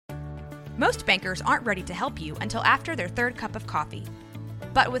Most bankers aren't ready to help you until after their third cup of coffee.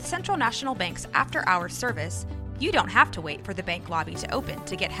 But with Central National Bank's after-hours service, you don't have to wait for the bank lobby to open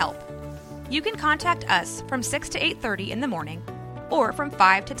to get help. You can contact us from 6 to 8:30 in the morning or from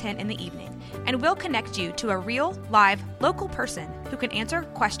 5 to 10 in the evening, and we'll connect you to a real, live, local person who can answer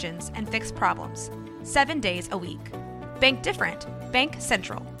questions and fix problems 7 days a week. Bank different. Bank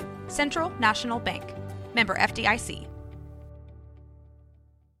Central. Central National Bank. Member FDIC.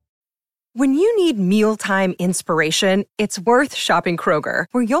 When you need mealtime inspiration, it's worth shopping Kroger,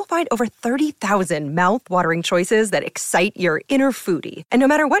 where you'll find over 30,000 mouth-watering choices that excite your inner foodie. And no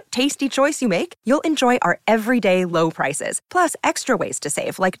matter what tasty choice you make, you'll enjoy our everyday low prices, plus extra ways to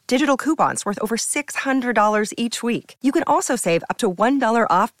save, like digital coupons worth over $600 each week. You can also save up to $1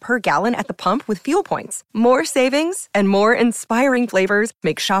 off per gallon at the pump with fuel points. More savings and more inspiring flavors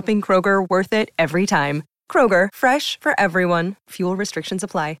make shopping Kroger worth it every time. Kroger, fresh for everyone. Fuel restrictions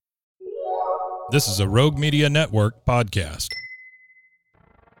apply. This is a Rogue Media Network podcast.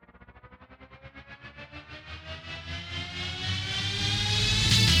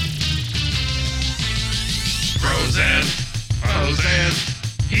 Frozen, frozen,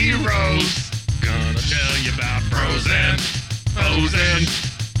 heroes. Gonna tell you about frozen, frozen,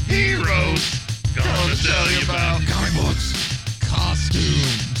 heroes. Gonna tell you about comic books,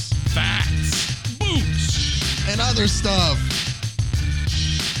 costumes, facts, boots, and other stuff.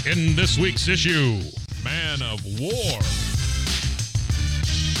 In this week's issue, Man of War.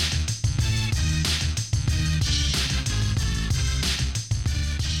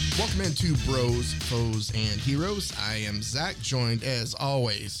 Welcome into Bros, Foes, and Heroes. I am Zach, joined as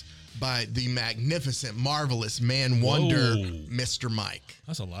always by the magnificent, marvelous man wonder, Mr. Mike.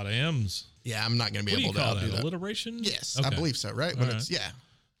 That's a lot of M's. Yeah, I'm not going to be able to call do that? that. Alliteration? Yes, Okay. I believe so, right? When it's, yeah.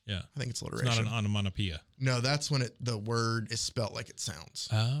 Yeah. I think it's It's alliteration. not an onomatopoeia. No, that's when the word is spelt like it sounds.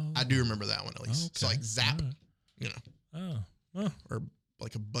 Oh. I do remember that one at least. It's Okay. like zap, All right. you know, Oh. or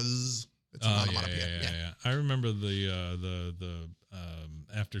like a buzz. It's an Oh, onomatopoeia. yeah. I remember the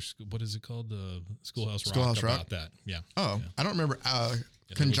after school, what is it called? The Schoolhouse Rock. Schoolhouse Rock? About that. Yeah. Oh, Yeah. I don't remember there was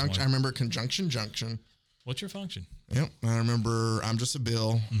conjunction. one. I remember conjunction junction. What's your function? Yep. I remember I'm just a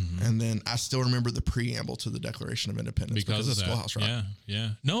bill. Mm-hmm. And then I still remember the preamble to the Declaration of Independence Because of that. Schoolhouse Rock.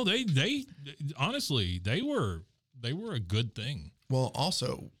 Yeah. No, they honestly, they were a good thing. Well,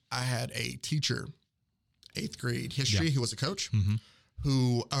 also, I had a teacher, 8th grade history, who was a coach, Mm-hmm.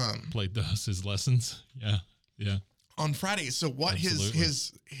 who Played his lessons. Yeah. Yeah. on Fridays. So what Absolutely.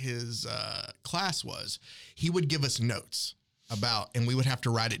 his class was, he would give us notes about, and we would have to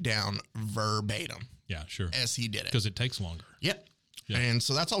write it down verbatim Yeah, sure. as he did it. Because it takes longer. Yep. Yeah. And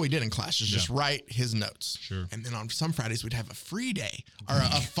so that's all we did in class, is just Yeah. write his notes. Sure. And then on some Fridays, we'd have a free day or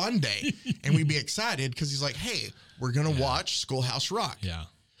a fun day. And we'd be excited because he's like, hey, we're going to watch Schoolhouse Rock, Yeah.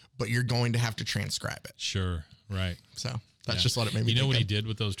 but you're going to have to transcribe it. Sure. Right. So that's Yeah. just what it made me You know think what he of. did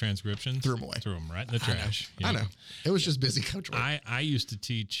with those transcriptions? Threw 'em away. Threw them right in the trash. I Yeah. know. It was just busy coach work. I used to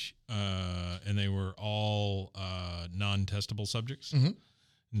teach, and they were all non-testable subjects. Mhm.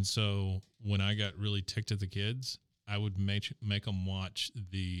 And so when I got really ticked at the kids, I would make them watch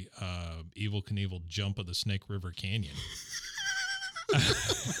the Evel Knievel jump of the Snake River Canyon.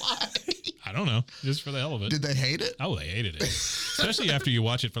 Why? I don't know, just for the hell of it. Did they hate it? Oh, they hated it, especially after you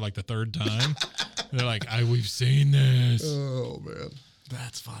watch it for like the third time. They're like, "We've seen this." Oh, man.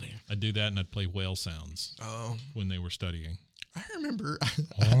 That's funny. I'd do that, and I'd play whale sounds Oh, when they were studying. I remember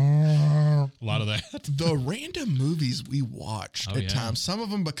A lot of that. the random movies we watched Oh, at yeah. times. Some of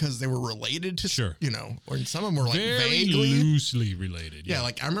them because they were related to, Sure. or some of them were like Very vaguely. loosely related. Yeah,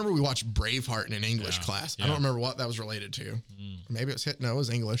 like I remember we watched Braveheart in an English Yeah, class. I yeah. don't remember what that was related to. Maybe it was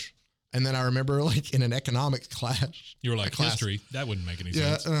English. And then I remember like in an economics class. You were like, class. history. That wouldn't make any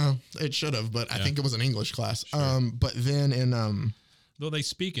Yeah, sense. it should have, but I Yeah. think it was an English class. But then in Though they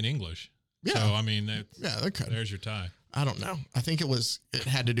speak in English. Yeah. So, I mean, yeah, they could. there's your tie. I don't know. I think it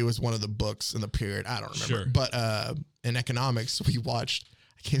had to do with one of the books in the period. I don't remember. Sure. But in economics, we watched,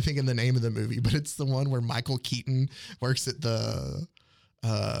 I can't think of the name of the movie, but it's the one where Michael Keaton works at the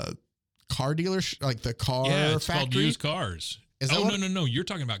car dealership, like the car Yeah, it's factory. called used cars. Is that Oh, what- no. You're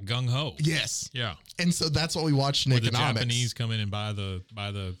talking about Gung Ho. Yes. Yeah. And so that's what we watched in Where the economics. Japanese come in and buy the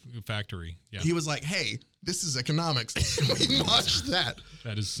factory. Yeah. He was like, hey, this is economics. We watched that.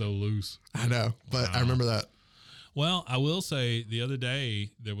 That is so loose. I know, but I Wow. remember that. Well, I will say the other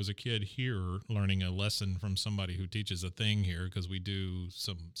day there was a kid here learning a lesson from somebody who teaches a thing here because we do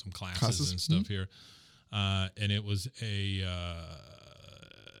some classes and stuff here, and it was a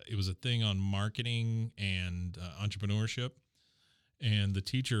thing on marketing and entrepreneurship, and the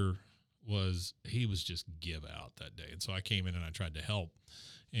teacher was just give out that day, and so I came in and I tried to help.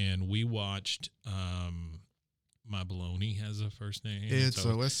 and we watched My Baloney has a first name. It's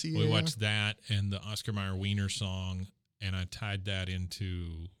OSC. We watched that and the Oscar Mayer Wiener song, and I tied that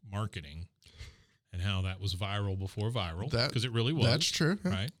into marketing and how that was viral before viral, because it really was. That's true.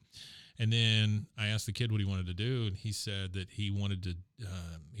 Right? And then I asked the kid what he wanted to do, and he said that he wanted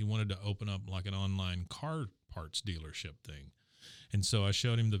to open up like an online car parts dealership thing. And so I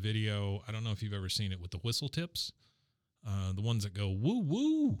showed him the video. I don't know if you've ever seen it with the whistle tips, the ones that go woo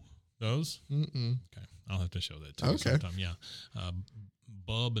woo. Those? Mm-mm. Okay, I'll have to show that to you sometime. Yeah,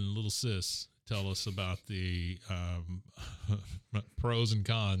 Bub and Little Sis tell us about the pros and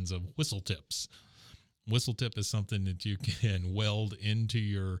cons of whistle tips. Whistle tip is something that you can weld into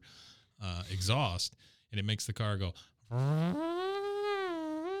your exhaust, and it makes the car go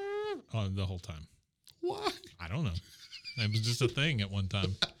the whole time. Why? I don't know. It was just a thing at one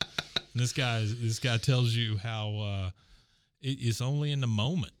time. And this guy tells you how it's only in the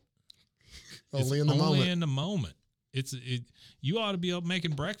moment. Only in the moment. You ought to be up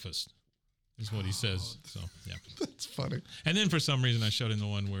making breakfast, is what he says. So yeah, that's funny. And then for some reason I showed him the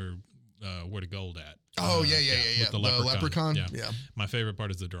one where the gold at. Oh yeah. With the leprechaun. Yeah. My favorite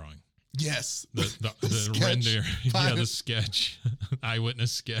part is the drawing. Yes. The reindeer. Yeah, the sketch.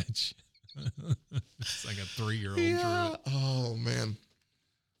 Eyewitness sketch. It's like a 3-year-old drew it. Oh man.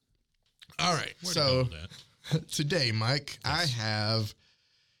 All right. So today, Mike, I have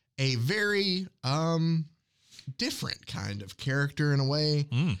a very different kind of character in a way.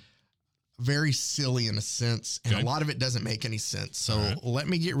 Very silly in a sense, and a lot of it doesn't make any sense. So let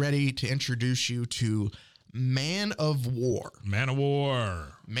me get ready to introduce you to Man of War. Man of War.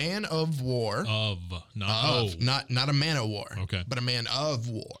 Man of War. Not a man of war. Okay. But a man of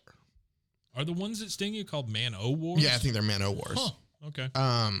war. Are the ones that sting you called Man O Wars? Yeah, I think they're Man O Wars. Huh. Okay.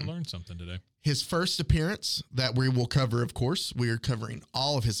 I learned something today. His first appearance that we will cover, of course, we are covering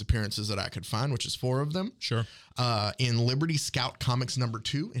all of his appearances that I could find, which is 4 of them. Sure. In Liberty Scout Comics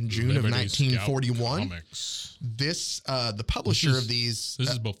 #2 in June of 1941. Comics. This, the publisher of these. This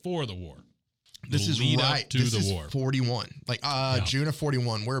is before the war. This is lead right. up to this the is war. 41. Like June of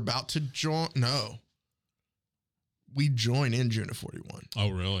 41. We're about to join. No. We join in June of 41. Oh,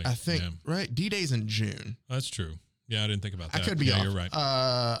 really? I think, right? D-Day's in June. That's true. Yeah, I didn't think about that. I could be off. You're right.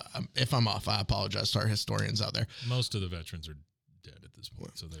 If I'm off, I apologize to our historians out there. Most of the veterans are dead at this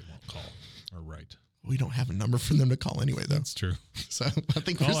point, so they won't call or write. We don't have a number for them to call anyway, though. That's true. So I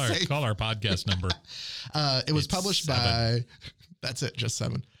think we're safe. Call our podcast number. It was published 7. by... That's it, just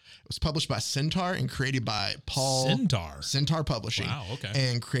 7. It was published by Centaur and created by Paul... Centaur Publishing. Wow, okay.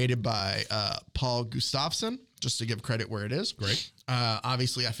 And created by Paul Gustafsson, just to give credit where it is. Great.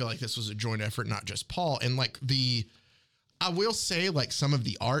 Obviously, I feel like this was a joint effort, not just Paul. And like I will say, like, some of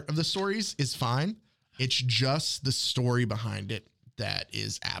the art of the stories is fine. It's just the story behind it that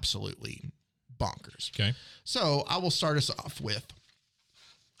is absolutely bonkers. Okay. So I will start us off with,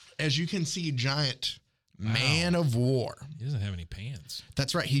 as you can see, giant Man of War. He doesn't have any pants.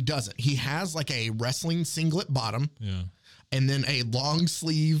 That's right. He doesn't. He has like a wrestling singlet bottom. Yeah. And then a long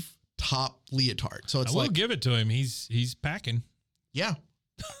sleeve top leotard. So it's I will give it to him. He's packing. Yeah.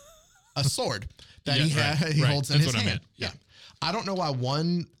 A sword that he holds in That's his hand. Yeah. I don't know why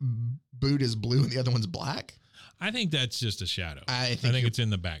one boot is blue and the other one's black. I think that's just a shadow. I think it's in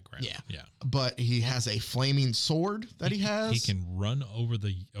the background. Yeah. Yeah. But he has a flaming sword that he has. He can run over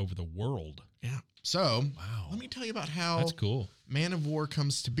the world. Yeah. So wow. Let me tell you about how that's cool. Man of War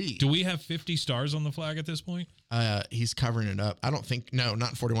comes to be. Do we have 50 stars on the flag at this point? He's covering it up. I don't think not in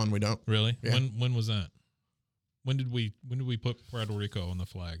 41 we don't. Really? Yeah. When was that? When did we put Puerto Rico on the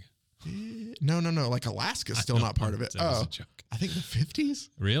flag? No. Like Alaska's still not part of it. That was a joke. I think the 50s.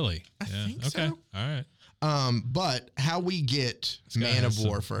 Really? I think okay. so. All right. But how we get Man of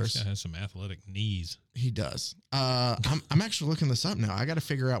War first? This guy has some athletic knees. He does. I'm actually looking this up now. I got to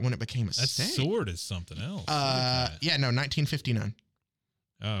figure out when it became a that state. Sword is something else. 1959.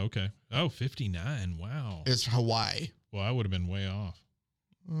 Oh, okay. Oh, 59. Wow. It's Hawaii. Well, I would have been way off.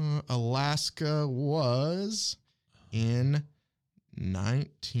 Alaska was in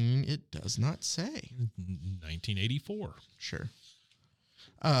it does not say. 1984. Sure.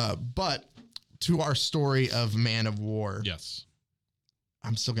 But to our story of Man of War. Yes.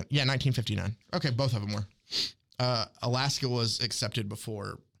 I'm still going to... Yeah, 1959. Okay, both of them were. Alaska was accepted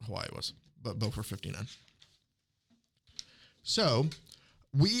before Hawaii was, but both were 59. So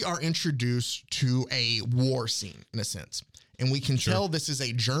we are introduced to a war scene, in a sense. And we can tell this is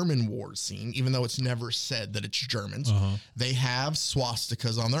a German war scene, even though it's never said that it's Germans. They have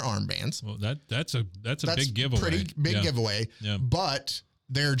swastikas on their armbands. Well, that's a big giveaway. Pretty big giveaway. Yeah. But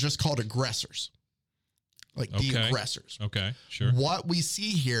they're just called aggressors. like the aggressors. Okay, sure. What we see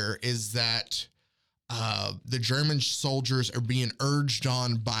here is that the German soldiers are being urged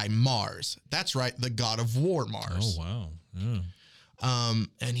on by Mars. That's right, the god of war, Mars. Oh, wow. Yeah.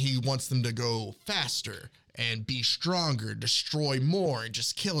 And he wants them to go faster and be stronger, destroy more, and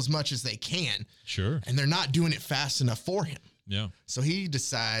just kill as much as they can. Sure. And they're not doing it fast enough for him. Yeah. So he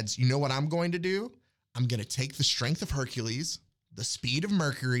decides, you know what I'm going to do? I'm going to take the strength of Hercules, the speed of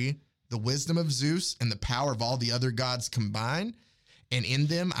Mercury, the wisdom of Zeus, and the power of all the other gods combined. And in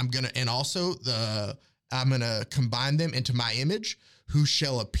them, I'm going to combine them into my image, who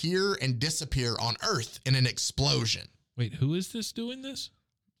shall appear and disappear on Earth in an explosion. Wait, who is this doing this?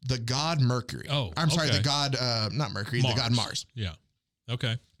 The god Mercury. Oh, I'm sorry, the god, not Mercury, Mars. the god Mars. Yeah.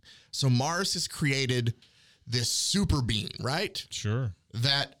 Okay. So Mars has created this super being, right? Sure.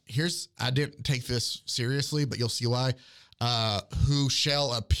 I didn't take this seriously, but you'll see why. Who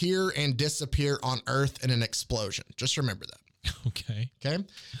shall appear and disappear on Earth in an explosion. Just remember that. Okay. Okay.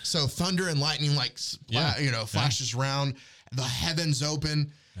 So thunder and lightning, flashes around, the heavens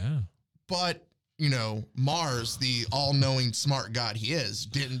open. Yeah. But, Mars, the all-knowing smart god he is,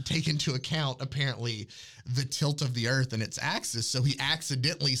 didn't take into account, apparently, the tilt of the Earth and its axis. So he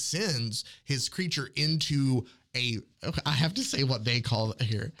accidentally sends his creature into I have to say what they call it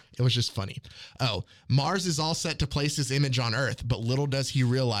here. It was just funny. Oh, Mars is all set to place his image on Earth, but little does he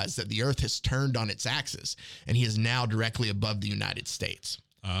realize that the Earth has turned on its axis, and he is now directly above the United States.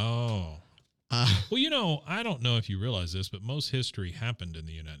 Oh. Well, I don't know if you realize this, but most history happened in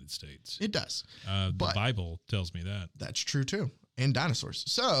the United States. It does. The Bible tells me that. That's true, too. And dinosaurs.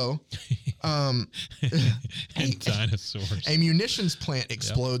 So, and dinosaurs. A munitions plant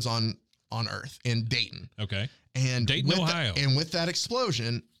explodes on Earth in Dayton. Okay. And Dayton, Ohio. And with that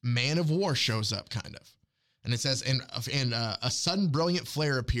explosion, Man of War shows up, kind of. And it says, and a sudden brilliant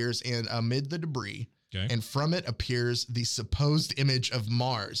flare appears amid the debris. Okay. And from it appears the supposed image of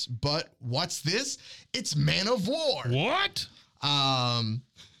Mars. But what's this? It's Man of War. What? And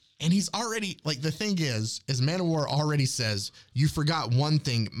he's already, the thing is Man of War already says, you forgot one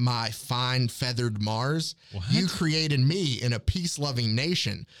thing, my fine feathered Mars. What? You created me in a peace-loving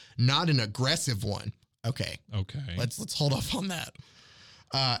nation, not an aggressive one. Okay. Let's hold off on that.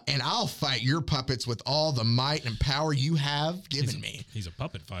 And I'll fight your puppets with all the might and power you have given me. He's a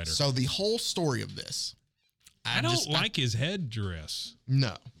puppet fighter. So the whole story of this. I don't like his headdress.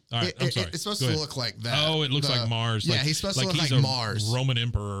 No. All right, I'm sorry. It's supposed to look like that. Oh, it looks like Mars. Yeah, he's supposed to look like Mars. Roman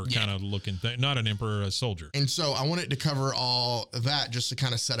emperor kind of looking thing. Not an emperor, a soldier. And so I wanted to cover all that just to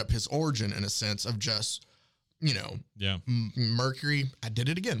kind of set up his origin in a sense of just, Mercury. I did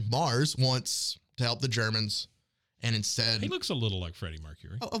it again. Mars wants to help the Germans. And instead, he looks a little like Freddie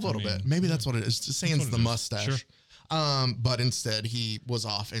Mercury. A little bit. Maybe that's what it is. Sans the mustache. Sure. But instead, he was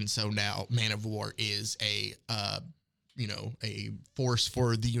off, and so now Man of War is a force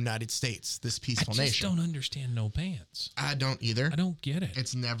for the United States, this peaceful nation. I just don't understand no pants. I don't either. I don't get it.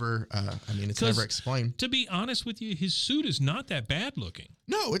 It's never. It's never explained. To be honest with you, his suit is not that bad looking.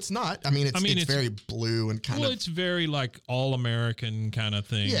 No, it's not. It's very blue and kind of. Well, it's very like all American kind of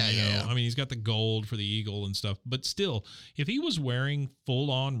thing. Yeah. He's got the gold for the eagle and stuff, but still, if he was wearing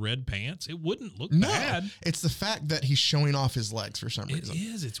full on red pants, it wouldn't look bad. It's the fact that he's showing off his legs for some reason. It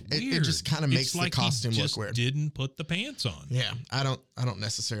is. It's weird. It just kind of makes the costume look weird. Didn't put the pants on. Yeah, I don't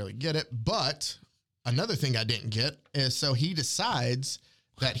necessarily get it. But another thing I didn't get is so he decides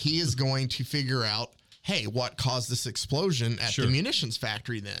that he is going to figure out, hey, what caused this explosion at the munitions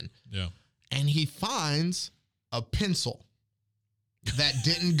factory then? Yeah. And he finds a pencil that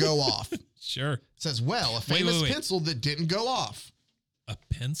didn't go off. Sure. It says, a famous pencil that didn't go off. A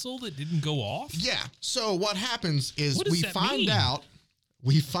pencil that didn't go off? Yeah. So what happens is we find out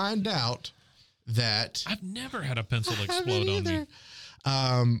that I've never had a pencil explode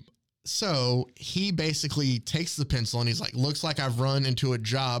on me. So he basically takes the pencil and he's like, looks like I've run into a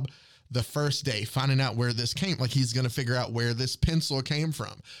job the first day, finding out where this came. Like he's going to figure out where this pencil came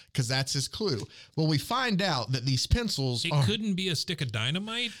from because that's his clue. Well, we find out that these pencils couldn't be a stick of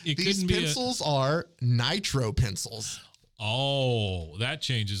dynamite. These pencils are nitro pencils. Oh, that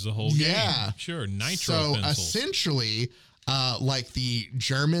changes the whole game. Sure, nitro pencils. So essentially, the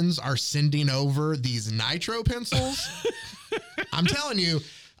Germans are sending over these nitro pencils. I'm telling you,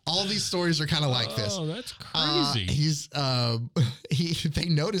 all these stories are kind of like this. Oh, that's crazy. They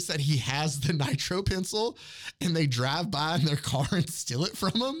notice that he has the nitro pencil, and they drive by in their car and steal it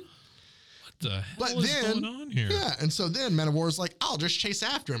from him. What the hell is going on here? Yeah, and so then Man of War is like, I'll just chase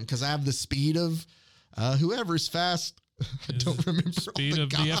after him because I have the speed of whoever's fast. I don't remember speed of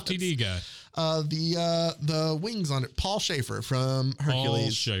the FTD guy. The wings on it. Paul Schaefer from Hercules.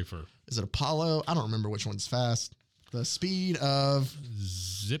 Paul Schaefer. Is it Apollo? I don't remember which one's fast. The speed of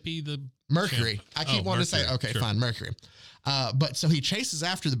Zippy the Mercury. champ. I keep wanting to say, okay, sure. fine, Mercury. But so he chases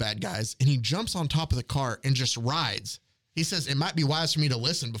after the bad guys and he jumps on top of the car and just rides. He says, it might be wise for me to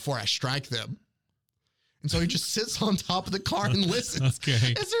listen before I strike them. And so he just sits on top of the car and listens.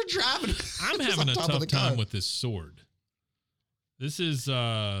 Okay. As they're driving. I'm having a tough time with this sword. This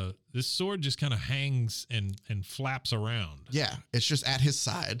sword just kind of hangs and flaps around. Yeah, it's just at his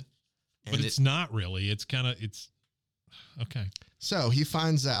side. But it's not really. It's okay. So he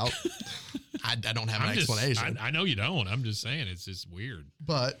finds out. I don't have an explanation. I know you don't. I'm just saying it's just weird.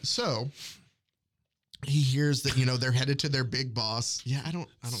 But so he hears that, they're headed to their big boss. Yeah, I don't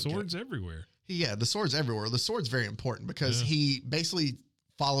Swords everywhere. Yeah, the sword's everywhere. The sword's very important because he basically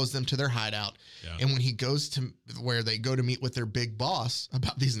follows them to their hideout. Yeah. And when he goes to where they go to meet with their big boss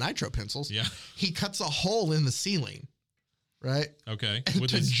about these nitro pencils, he cuts a hole in the ceiling. Right? Okay.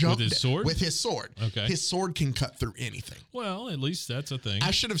 With his sword? With his sword. Okay. His sword can cut through anything. Well, at least that's a thing.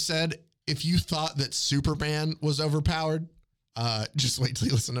 I should have said, if you thought that Superman was overpowered, just wait till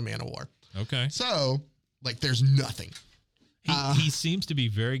you listen to Man of War. Okay. So, there's nothing. He seems to be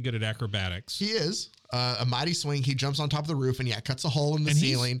very good at acrobatics. He is. A mighty swing. He jumps on top of the roof and cuts a hole in the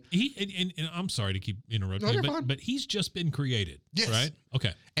ceiling. And I'm sorry to keep interrupting you, but he's just been created. Yes. Right?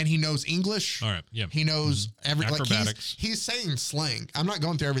 Okay. And he knows English. All right. Yeah. He knows acrobatics. He's saying slang. I'm not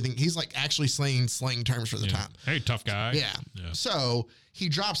going through everything. He's actually saying slang terms for the time. Hey, tough guy. Yeah. So he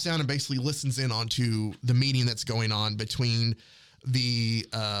drops down and basically listens in onto the meeting that's going on between the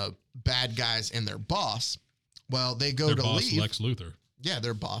bad guys and their boss. Well, they go to leave. Lex Luthor. Yeah,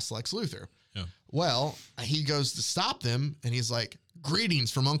 their boss, Lex Luthor. Yeah. Well, he goes to stop them, and he's like,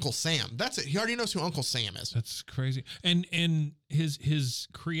 "Greetings from Uncle Sam." That's it. He already knows who Uncle Sam is. That's crazy. And his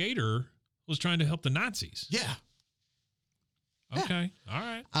creator was trying to help the Nazis. Yeah. Okay. Yeah. All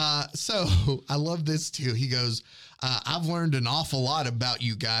right. So I love this too. He goes, "I've learned an awful lot about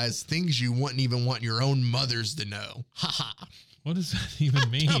you guys. Things you wouldn't even want your own mothers to know." Ha ha. What does that even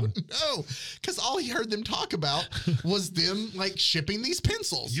mean? I don't know, because all he heard them talk about was them shipping these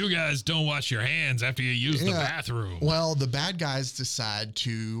pencils. You guys don't wash your hands after you use the bathroom. Well, the bad guys decide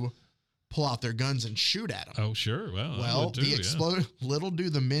to pull out their guns and shoot at them. Oh, sure. Well, little do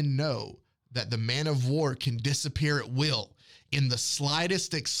the men know that the Man of War can disappear at will in the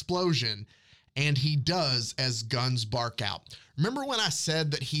slightest explosion, and he does as guns bark out. Remember when I said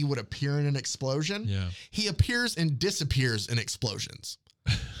that he would appear in an explosion? Yeah. He appears and disappears in explosions.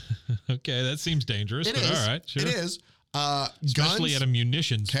 Okay, that seems dangerous, but all right, sure. It is. Especially guns, at a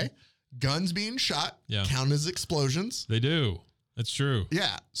munitions. Okay. Guns being shot count as explosions. They do. That's true.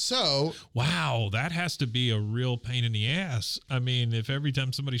 Yeah. So. Wow, that has to be a real pain in the ass. I mean, if every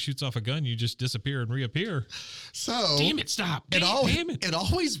time somebody shoots off a gun, you just disappear and reappear. So. Damn it, stop. Damn it. It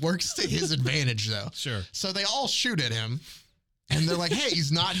always works to his advantage, though. Sure. So they all shoot at him. And they're like, "Hey,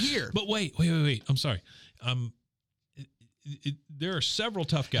 he's not here." But wait. I'm sorry. There are several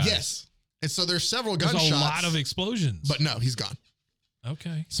tough guys. Yes. And so there's several gunshots. There's a lot of explosions. But no, he's gone.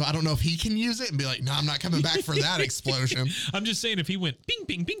 Okay. So I don't know if he can use it and be like, "No, I'm not coming back for that explosion." I'm just saying if he went ping,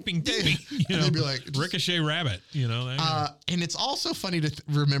 ping, ping, ping, ping, ping, they'd be like, Ricochet Rabbit, And it's also funny to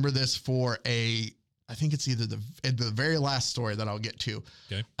remember this for I think it's either the very last story that I'll get to.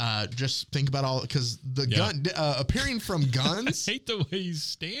 Okay. Just think about because the gun appearing from guns. I hate the way he's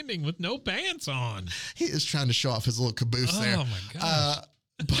standing with no pants on. He is trying to show off his little caboose there. Oh my gosh.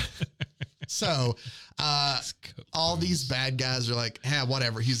 So all these bad guys are like, "Hey,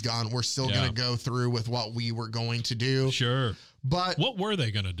 whatever, he's gone. We're still going to go through with what we were going to do." Sure. But what were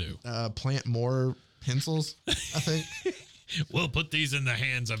they going to do? Plant more pencils, I think. We'll put these in the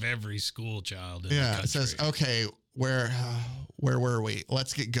hands of every school child in the country. It says, okay, where were we?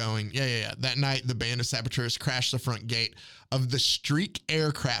 Let's get going. Yeah. That night, the band of saboteurs crashed the front gate of the Streak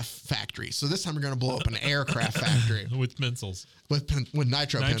Aircraft Factory. So this time we're going to blow up an aircraft factory. With pencils. With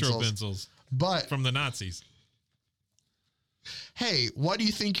nitro pencils. But from the Nazis. Hey, what do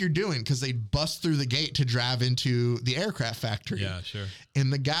you think you're doing? Because they bust through the gate to drive into the aircraft factory. Yeah, sure.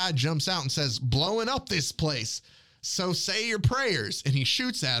 And the guy jumps out and says, "Blowing up this place. So say your prayers." And he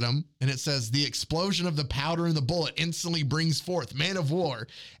shoots at him, and it says, "The explosion of the powder and the bullet instantly brings forth Man of War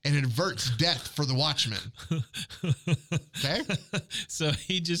and averts death for the Watchmen." Okay? So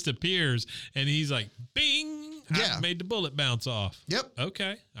he just appears, and he's like, bing! Yeah. I made the bullet bounce off. Yep.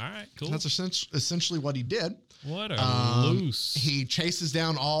 Okay. All right, cool. That's essentially what he did. What a loose. He chases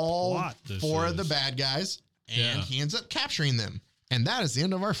down all four of the bad guys, and he ends up capturing them. And that is the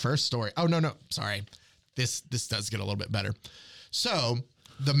end of our first story. Oh, no. Sorry. This does get a little bit better. So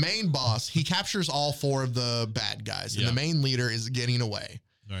the main boss, he captures all four of the bad guys, and the main leader is getting away.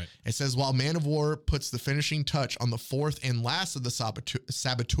 All right. It says, while Man of War puts the finishing touch on the fourth and last of the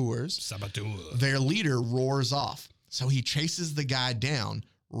saboteurs, their leader roars off. So he chases the guy down,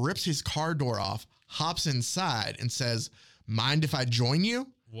 rips his car door off, hops inside, and says, "Mind if I join you?"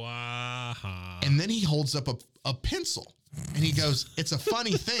 Wow. And then he holds up a pencil. And he goes, "It's a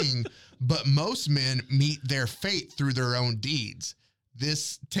funny thing, but most men meet their fate through their own deeds.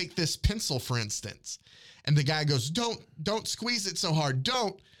 Take this pencil, for instance." And the guy goes, don't squeeze it so hard.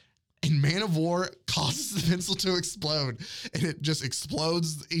 Don't. And Man of War causes the pencil to explode. And it just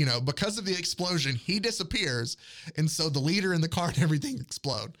explodes, because of the explosion, he disappears. And so the leader in the car and everything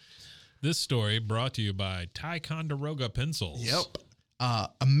explode. This story brought to you by Ticonderoga Pencils. Yep.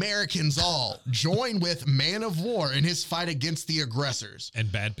 Americans all join with Man of War in his fight against the aggressors.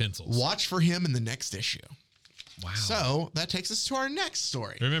 And bad pencils. Watch for him in the next issue. Wow. So that takes us to our next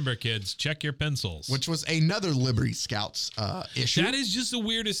story. Remember, kids, check your pencils. Which was another Liberty Scouts issue. That is just the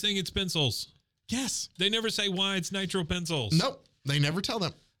weirdest thing. It's pencils. Yes. They never say why it's Nitro Pencils. Nope. They never tell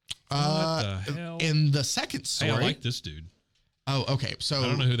them. What the hell? In the second story. Hey, I like this dude. Oh, okay. So I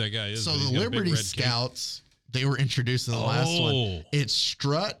don't know who that guy is. So the Liberty Scouts, they were introduced in the last one. It's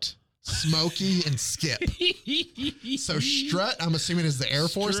Strut, Smokey, and Skip. So Strut, I'm assuming, is the Air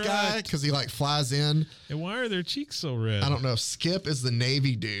Force guy because he flies in. And why are their cheeks so red? I don't know. Skip is the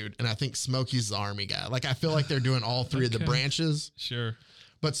Navy dude, and I think Smokey's the Army guy. I feel like they're doing all three of the branches. Sure.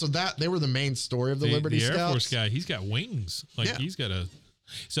 But so they were the main story of the Liberty Scouts. The Air Force guy, he's got wings. He's got a.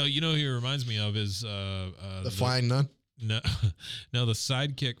 So who he reminds me of is the Flying Nun. No, the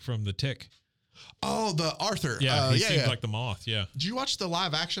sidekick from The Tick. Oh, the Arthur. Yeah, he seemed like the Moth. Yeah. Did you watch the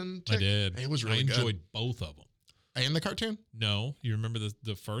live action Tick? I did. It was really good. I enjoyed both of them. And the cartoon? No. You remember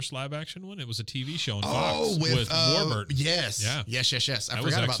the first live action one? It was a TV show on Fox with Warburton. Yes. Yeah. Yes. I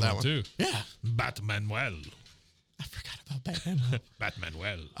forgot about that one. Too. Yeah. Batmanuel. I forgot about Batmanuel.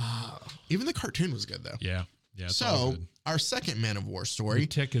 Batmanuel. Even the cartoon was good, though. Yeah. Yeah. So, our second Man of War story. The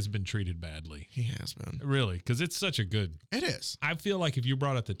Tick has been treated badly. He has been. Really? Because it's such a good. It is. I feel like if you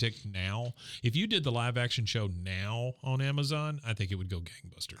brought out The Tick now, if you did the live action show now on Amazon, I think it would go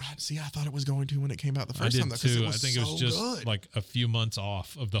gangbusters. See, I thought it was going to when it came out the first time. I did too. I think it was just good. Like a few months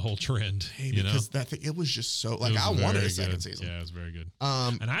off of the whole trend. Hey, because that thing, it was just so I wanted a second season. Yeah, it was very good.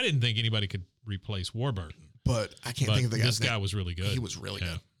 And I didn't think anybody could replace Warburton. But I can't think of the guy's name. This guy was really good. He was really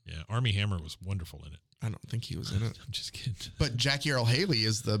good. Yeah, Armie Hammer was wonderful in it. I don't think he was in it. I'm just kidding. But Jackie Earle Haley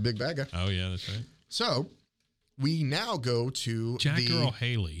is the big bad guy. Oh, yeah, that's right. So we now go to Jackie Earle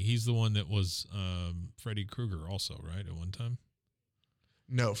Haley. He's the one that was Freddy Krueger also, right, at one time?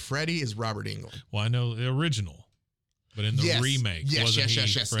 No, Freddy is Robert Englund. Well, I know the original, but in the remake, wasn't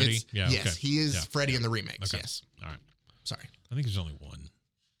he Freddy? Yes, he is Freddy in the remakes, yes. All right. Sorry. I think there's only one.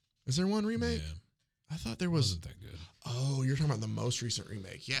 Is there one remake? Yeah. I thought there was. Wasn't that good. Oh, you're talking about the most recent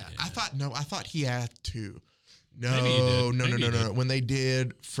remake. Yeah. I thought he had two. No. When they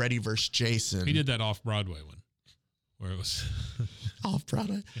did Freddy vs. Jason. He did that off-Broadway one where it was.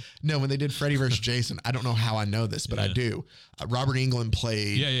 Off-Broadway? No, when they did Freddy vs. Jason. I don't know how I know this, but I do. Robert Englund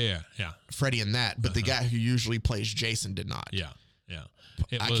played Freddy in that, but the guy who usually plays Jason did not. Yeah.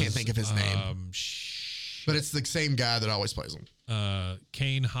 I can't think of his name. But it's the same guy that always plays him.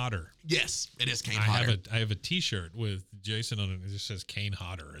 Kane Hodder. Yes, it is Kane Hodder. I have a T-shirt with Jason on it. It just says Kane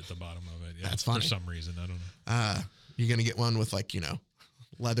Hodder at the bottom of it. Yeah, that's funny. For some reason. I don't know. You're going to get one with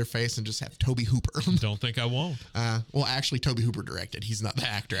Leatherface and just have Toby Hooper. Don't think I won't. Well, actually, Toby Hooper directed. He's not the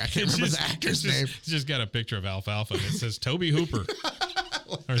actor. I can't remember the actor's name. It's just got a picture of Alfalfa and it says Toby Hooper.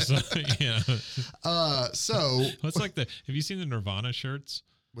 Or something. Yeah. So. It's like have you seen the Nirvana shirts?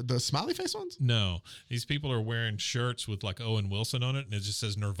 With the smiley face ones? No. These people are wearing shirts with Owen Wilson on it, and it just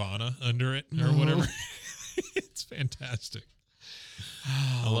says Nirvana under it or whatever. It's fantastic.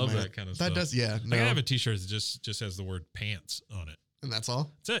 I love that kind of stuff. That does, yeah. I have a T-shirt that just has the word pants on it. And that's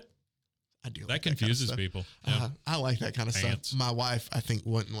all? That's it. I do. That confuses kind of people. Yeah. I like that kind of stuff. My wife, I think,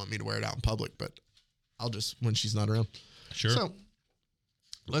 wouldn't want me to wear it out in public, but I'll just when she's not around. Sure. So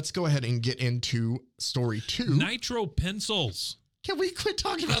let's go ahead and get into story 2. Nitro Pencils. Can we quit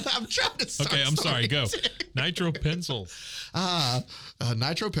talking about that? I'm trying to start. Okay, I'm sorry. Go. Nitro Pencils.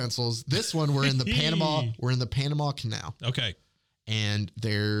 Nitro Pencils. This one we're in the Panama. We're in the Panama Canal. Okay. And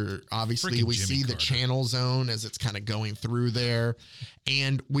there, obviously, we see the channel zone as it's kind of going through there.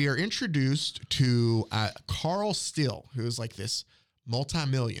 And we are introduced to Carl Still, who is like this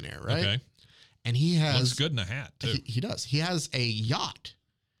multimillionaire, right? Okay. And he has. Looks good in a hat, too. He does. He has a yacht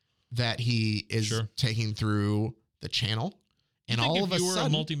that he is taking through the channel. And all of a sudden, if you were a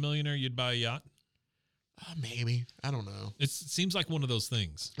multimillionaire, you'd buy a yacht? Maybe. I don't know. It seems like one of those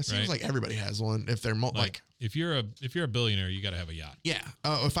things. It seems like everybody has one. If they're like if you're a billionaire, you got to have a yacht. Yeah.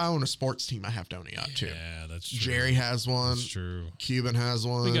 If I own a sports team, I have to own a yacht too. Yeah, that's true. Jerry has one. That's true. Cuban has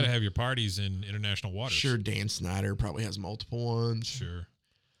one. You got to have your parties in international waters. Sure. Dan Snyder probably has multiple ones. Sure.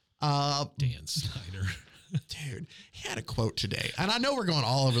 Dan Snyder. Dude, he had a quote today, and I know we're going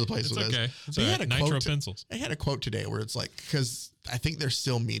all over the place with this. It's He okay. had a Nitro quote. pencils. He had a quote today where it's like, because I think they're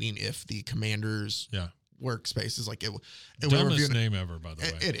still meeting if the Commanders' workspace is like it. Dumbest name ever, by the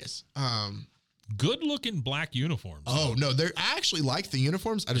way. It is. Good looking black uniforms. Oh no, I actually like the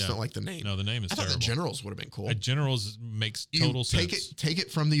uniforms. I just don't like the name. No, the name is I terrible. thought the Generals would have been cool. Generals makes total sense. Take it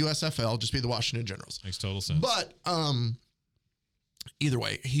from the USFL. Just be the Washington Generals. Makes total sense. But either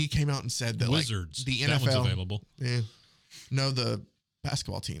way, he came out and said that Wizards. The that NFL one's available. Yeah. No, the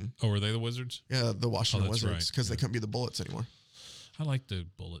basketball team. Oh, were they the Wizards? Yeah, the Washington Wizards, because right. they couldn't be the Bullets anymore. I like the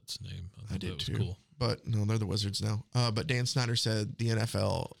Bullets name. I did that was too. Cool. But no, they're the Wizards now. But Dan Snyder said the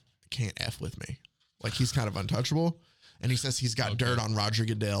NFL can't F with me. Like, he's kind of untouchable. And he says he's got dirt on Roger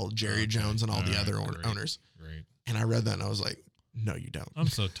Goodell, Jerry Jones, and all the other owners. Great. And I read that and I was like, no, you don't. I'm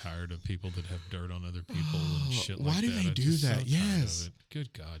so tired of people that have dirt on other people and shit like that. Why do they do that? Yes.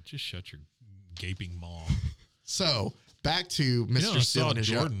 Good God, just shut your gaping maw. So, back to Mr. Steele and his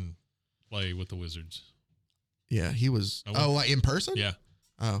Jordan play with the Wizards. Yeah, he was. Like in person? Yeah.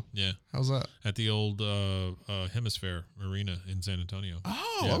 Oh. Yeah. How's that? At the old Hemisphere Arena in San Antonio.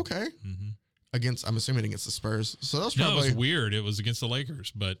 Oh, okay. Mm-hmm. I'm assuming against the Spurs. So that was probably. No, it was weird. It was against the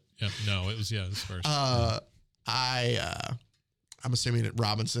Lakers, but it was the Spurs. I'm assuming that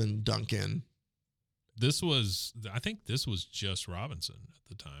Robinson, Duncan. I think this was just Robinson at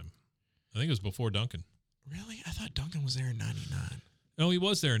the time. I think it was before Duncan. Really? I thought Duncan was there in 99. No, he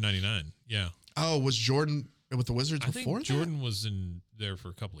was there in 99. Yeah. Oh, was Jordan with the Wizards before that? Jordan was in there for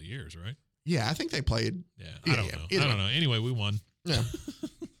a couple of years, right? Yeah, I think they played. Yeah, I don't know. I don't know. Anyway, we won. Yeah.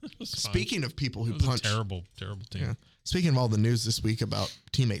 Speaking of people who punch. Terrible team. Yeah. Speaking of all the news this week about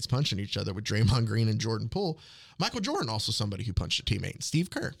teammates punching each other with Draymond Green and Jordan Poole, Michael Jordan also somebody who punched a teammate,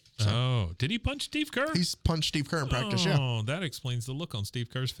 Steve Kerr. So, did he punch Steve Kerr? He's punched Steve Kerr in practice, yeah. Oh, that explains the look on Steve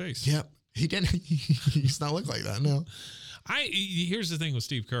Kerr's face. Yep. He didn't. He does not look like that, no. Here's the thing with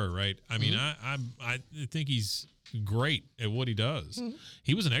Steve Kerr, right? I mean, I think he's great at what he does. Mm-hmm.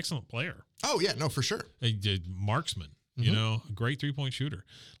 He was an excellent player. Oh, yeah, no, for sure. A marksman, a great three-point shooter.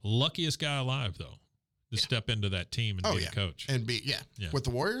 Luckiest guy alive, though, to step into that team and be a coach. And with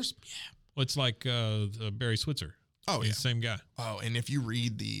the Warriors? Yeah. Well, it's like Barry Switzer. Oh, he's the same guy. Oh, and if you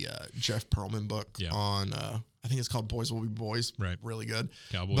read the Jeff Pearlman book on, I think it's called Boys Will Be Boys. Right. Really good.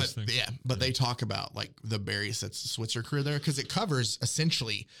 Cowboys thing. Yeah, but they talk about like the Barry Switzer career there because it covers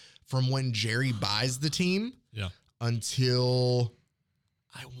essentially from when Jerry buys the team until,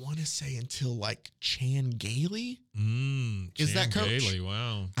 I want to say until like Chan Gailey. Is that coach? Gailey,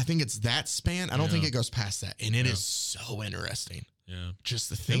 wow. I think it's that span. I don't think it goes past that. And it is so interesting. Yeah. Just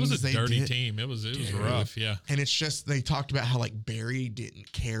the things they did. It was a dirty team. It was rough, yeah. And it's just, they talked about how like Barry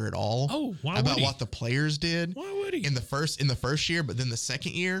didn't care at all about what the players did. Why would he? In the first year, but then the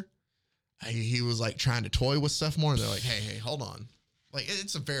second year, he was like trying to toy with stuff more. And they're like, hey, hold on. Like,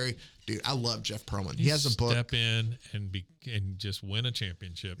 it's dude, I love Jeff Pearlman. He has a book. Step in and just win a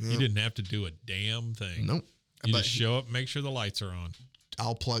championship. Yep. You didn't have to do a damn thing. Nope. You just show up, make sure the lights are on.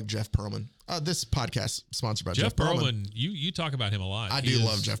 I'll plug Jeff Pearlman. This podcast sponsored by Jeff Pearlman. You talk about him a lot. I do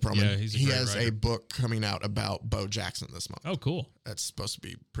love Jeff Pearlman. Yeah, he has a book coming out about Bo Jackson this month. Oh, cool. That's supposed to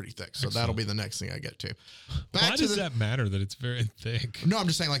be pretty thick. So that'll be the next thing I get to. Why does that matter that it's very thick? No, I'm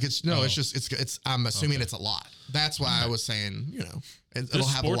just saying like it's I'm assuming it's a lot. That's why I was saying, it'll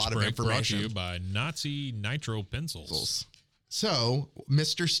have a lot of information. Brought to you by Nazi Nitro Pencils. So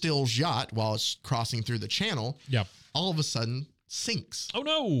Mr. Steele's yacht, while it's crossing through the channel, all of a sudden sinks. Oh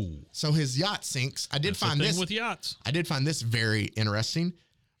no! So his yacht sinks. I did find this with yachts. I did find this very interesting.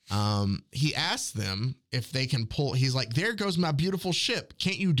 He asked them if they can pull. He's like, "There goes my beautiful ship.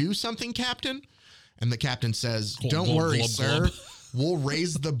 Can't you do something, Captain?" And the captain says, "Don't worry, sir. We'll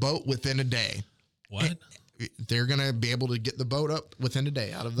raise the boat within a day." What? And they're gonna be able to get the boat up within a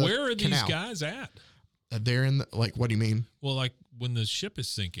day out of the canal. Where are these guys at? They're in the, like, what do you mean? Well, like when the ship is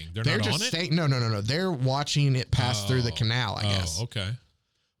sinking, they're not just on staying. No. They're watching it pass through the canal, I guess. Oh, okay.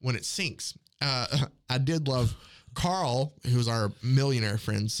 When it sinks. I did love Carl, who's our millionaire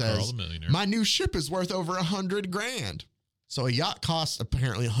friend, says, my new ship is worth over $100,000. So a yacht costs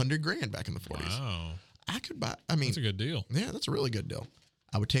apparently $100,000 back in the 40s. Wow. I could buy, that's a good deal. Yeah, that's a really good deal.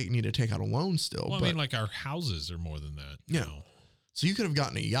 I would need to take out a loan still. Well, I mean, like our houses are more than that. Yeah. So you could have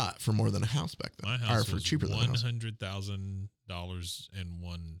gotten a yacht for more than a house back then. My house was cheaper than $100,000 and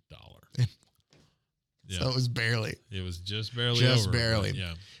 $1. Yeah. So it was barely. It was just barely Just over. barely.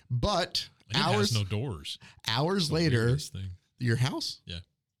 Yeah. But It has no doors. Hours The later, weirdest thing. your house? Yeah.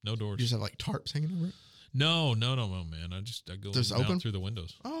 No doors. You just have like tarps hanging over it? No, man. I go Just down open through the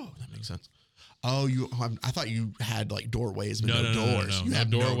windows. Oh, that makes sense. Oh, I thought you had like doorways, but No, no doors. No, You no have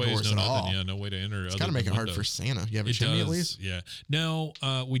doorways, no doors no at nothing. all. Yeah, no way to enter. It's kind of making it hard for Santa. You have a chimney at least? Yeah. No,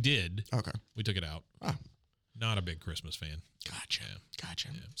 we did. Okay. We took it out. Oh. Not a big Christmas fan. Gotcha.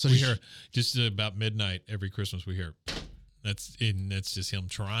 Yeah. So we hear just about midnight every Christmas. We hear that's just him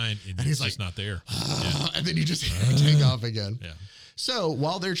trying, and he's it's like, just not there. and then you just take off again. Yeah. So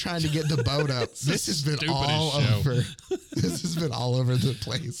while they're trying to get the boat up, this has been all show. over. This has been all over the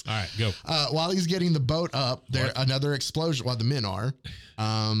place. All right, go. While he's getting the boat up, another explosion. Well, the men are.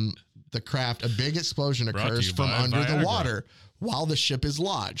 The craft, a big explosion occurs from under Viagra. the water while the ship is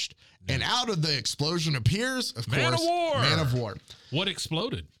lodged. And out of the explosion appears, of Man course, of War. Man of War. What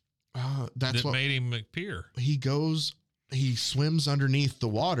exploded? That's that what made him appear. He swims underneath the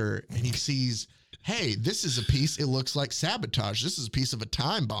water and he sees, hey, this is a piece. It looks like sabotage. This is a piece of a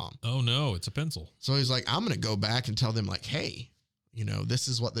time bomb. Oh no, it's a pencil. So he's like, I'm going to go back and tell them like, hey, this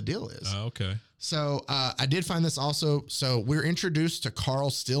is what the deal is. Okay. So I did find this also. So we're introduced to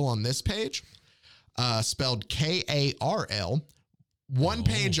Carl Still on this page, spelled Karl. One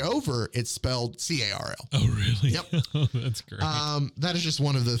page over, it's spelled Carl. Oh, really? Yep. That's great. That is just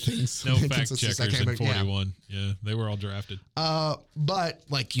one of the things. No fact checkers in 41. Yeah, they were all drafted. But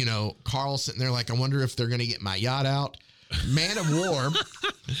like, Carl's sitting there like, I wonder if they're going to get my yacht out. Man of War.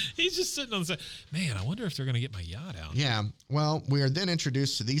 He's just sitting on the side. Man, I wonder if they're going to get my yacht out. Yeah. Well, we are then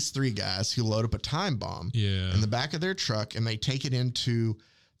introduced to these three guys who load up a time bomb in the back of their truck and they take it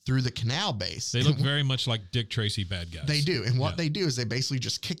through the canal base. They look very much like Dick Tracy bad guys. They do. And what they do is they basically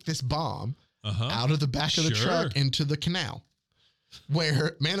just kick this bomb out of the back of the truck into the canal,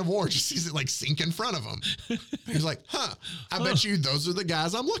 where Man of War just sees it like sink in front of him. He's like, I bet you those are the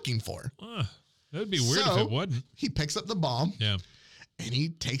guys I'm looking for. That would be weird if it wasn't. He picks up the bomb. Yeah. And he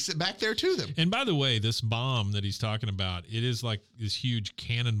takes it back there to them. And by the way, this bomb that he's talking about, it is like this huge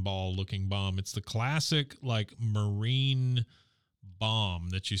cannonball looking bomb. It's the classic like Marine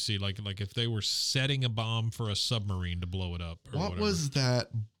bomb that you see, like if they were setting a bomb for a submarine to blow it up. What was that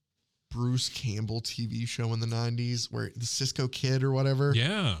Bruce Campbell TV show in the 90s where the Cisco Kid or whatever?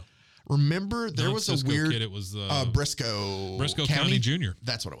 Yeah. Remember there was Cisco a weird Kid, it was Briscoe County Jr.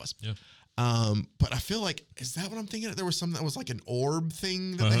 That's what it was. Yeah. But I feel like, is that what I'm thinking? There was something that was like an orb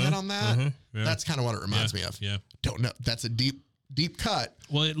thing that they had on that. Yeah. That's kind of what it reminds me of. Yeah. Don't know. That's a deep cut.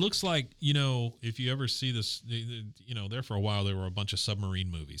 Well, it looks like, if you ever see this, there for a while, there were a bunch of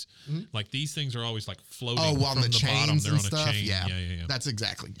submarine movies. Mm-hmm. Like these things are always like floating on from the chains bottom. They're and on stuff. a chain. Yeah. Yeah. That's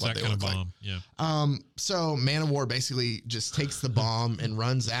exactly it's what that they kind look of bomb. like. Yeah. So Man of War basically just takes the bomb and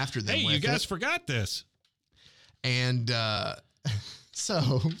runs after them. Hey, you guys forgot this. And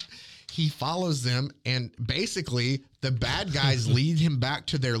so he follows them, and basically the bad guys lead him back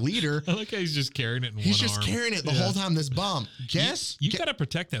to their leader. I like how he's just carrying it in one arm. He's just carrying it the whole time, this bomb. You got to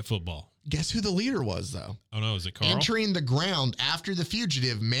protect that football. Guess who the leader was, though? Oh, no, is it Carl? Entering the ground after the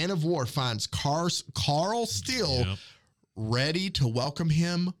fugitive, Man of War finds Carl Still ready to welcome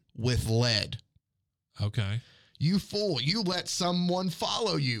him with lead. Okay. You fool, you let someone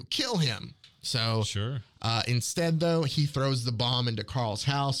follow you. Kill him. So instead, though, he throws the bomb into Carl's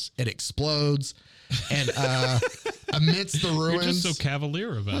house. It explodes. And amidst the ruins. You're just so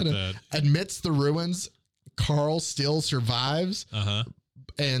cavalier about that. Amidst the ruins, Carl still survives.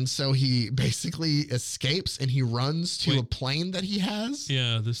 And so he basically escapes and he runs to a plane that he has.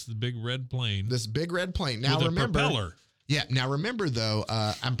 Yeah, this is the big red plane. This big red plane. Now remember. A propeller. Yeah. Now remember, though,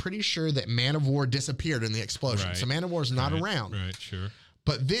 I'm pretty sure that Man of War disappeared in the explosion. Right. So Man of War is not around. Right, sure.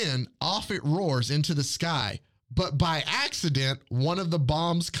 But then off it roars into the sky. But by accident, one of the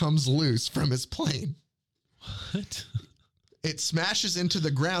bombs comes loose from his plane. What? It smashes into the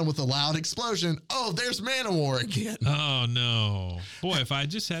ground with a loud explosion. Oh, there's Man of War again. Oh, no. Boy, if I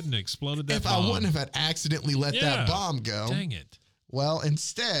just hadn't exploded that bomb. If I wouldn't have had accidentally let that bomb go. Dang it. Well,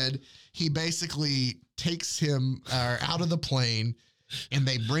 instead, he basically takes him out of the plane and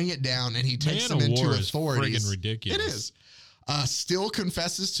they bring it down and he takes them into authorities. It's friggin' ridiculous. It is. Still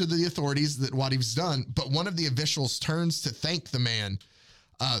confesses to the authorities that what he's done, but one of the officials turns to thank the Man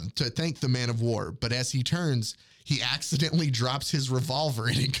of War. But as he turns, he accidentally drops his revolver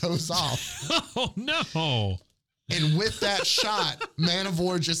and it goes off. Oh, no. And with that shot, Man of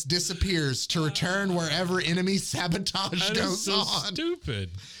War just disappears to return wherever enemy sabotage goes on.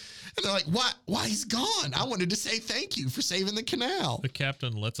 Stupid. And they're like, "What? Why he's gone? I wanted to say thank you for saving the canal." The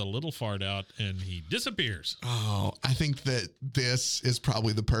captain lets a little fart out and he disappears. Oh, I think that this is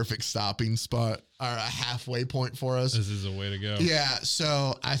probably the perfect stopping spot or a halfway point for us. This is a way to go. Yeah,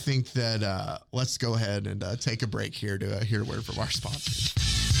 so I think that let's go ahead and take a break here to hear a word from our sponsors.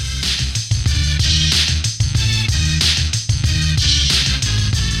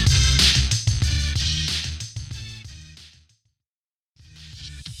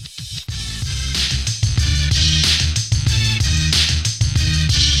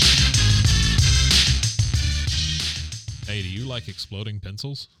 Hey, do you like exploding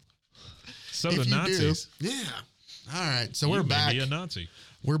pencils? So If the you Nazis. do, yeah. All right, so You we're may back. be a Nazi.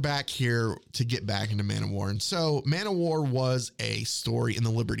 We're back here to get back into Man of War. And so Man of War was a story in the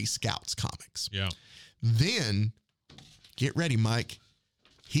Liberty Scouts comics. Yeah. Then, get ready, Mike.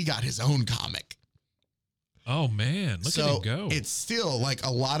 He got his own comic. Oh man, look at him go. It's still like a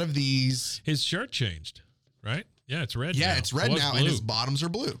lot of these. His shirt changed, right? Yeah, it's red now. Yeah, it's red It was now, blue. and his bottoms are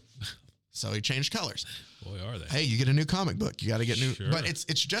blue. So he changed colors. Boy, are they. Hey, you get a new comic book. You got to get new. Sure. But it's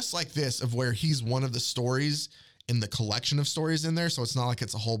just like this of where he's one of the stories in the collection of stories in there. So it's not like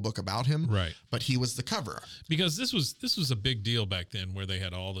it's a whole book about him. Right. But he was the cover art. Because this was a big deal back then where they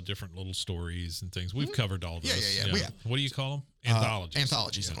had all the different little stories and things. We've covered all this. Yeah. We have. What do you call them? Anthologies.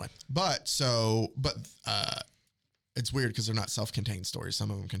 Anthologies, Yeah. anyway. But it's weird because they're not self-contained stories. Some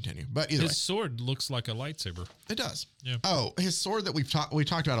of them continue. But either way. His sword looks like a lightsaber. It does. Yeah. Oh, his sword that we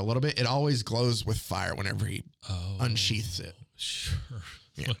talked about a little bit. It always glows with fire whenever he unsheaths it. Sure.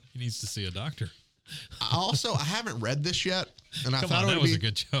 Yeah. Well, he needs to see a doctor. I haven't read this yet, and I Come thought on, it that would was be a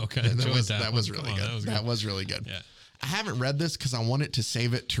good joke. I that enjoyed was that. that one. was really Come on, good. That was really good. Yeah. I haven't read this because I wanted to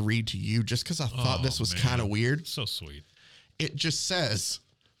save it to read to you, just because I thought this was man. kind of weird. So sweet. It just says,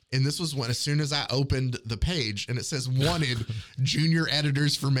 and this was when as soon as I opened the page, and it says wanted junior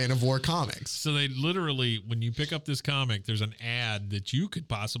editors for Man of War comics. So they literally, when you pick up this comic, there's an ad that you could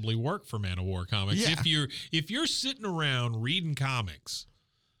possibly work for Man of War Comics. Yeah. If you're sitting around reading comics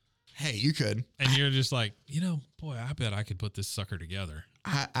Hey, you could. and you're just like, boy, I bet I could put this sucker together.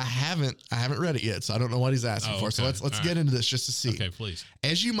 I haven't read it yet, so I don't know what he's asking for. So okay. let's All get right. into this just to see. Okay, please.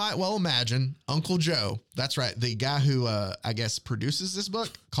 As you might well imagine, Uncle Joe, that's right, the guy who I guess produces this book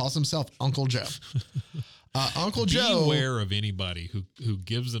calls himself Uncle Joe. Uncle Joe, Beware of anybody who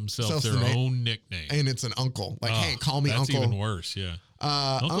gives themselves their the name. own nickname. and it's an uncle. Like, hey, call me that's Uncle. even worse, yeah.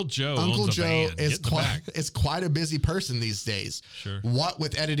 Uncle Joe Uncle owns a Joe band. is Get in the quite back. is quite a busy person these days. Sure. What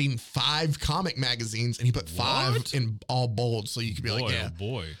with editing 5 comic magazines, and he put 5 What? in all bold, so you could be Boy, like, yeah, oh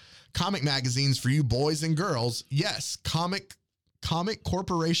boy. comic magazines for you boys and girls. Yes, Comic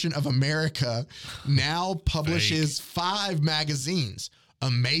Corporation of America now publishes 5 magazines: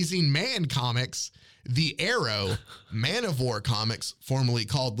 Amazing Man Comics, The Arrow, Man of War Comics, formerly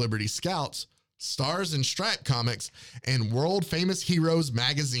called Liberty Scouts, Stars and Stripe Comics, and World Famous Heroes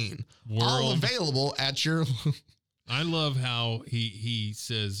Magazine. All World- available at your... I love how he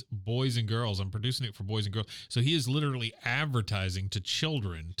says boys and girls. I'm producing it for boys and girls. So he is literally advertising to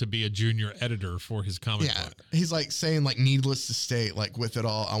children to be a junior editor for his comic Yeah, book. he's like saying, like, needless to state, like, with it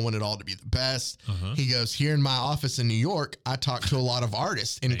all, I want it all to be the best. He goes, here in my office in New York, I talk to a lot of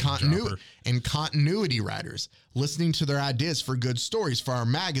artists and dropper. continuity writers, listening to their ideas for good stories for our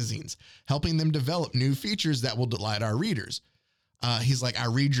magazines, helping them develop new features that will delight our readers. He's like, I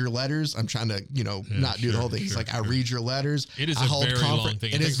read your letters. I'm trying to, not do the whole thing. He's like, I read your letters. It is I a hold very long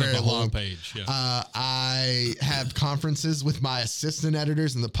thing. It is takes up very the whole long. page. Yeah. I have conferences with my assistant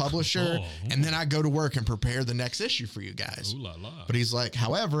editors and the publisher, and then I go to work and prepare the next issue for you guys. Ooh la la. But he's like,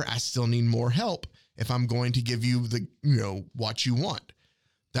 however, I still need more help if I'm going to give you the, what you want.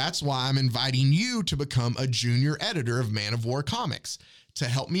 That's why I'm inviting you to become a junior editor of Man of War Comics to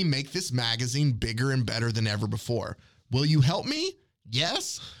help me make this magazine bigger and better than ever before. Will you help me?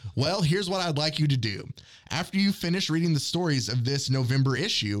 Yes? Well, here's what I'd like you to do. After you finish reading the stories of this November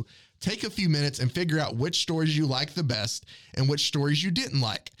issue, take a few minutes and figure out which stories you like the best and which stories you didn't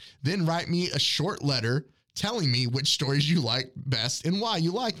like. Then write me a short letter telling me which stories you like best and why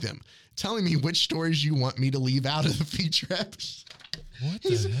you like them. Telling me which stories you want me to leave out of the feature episode. What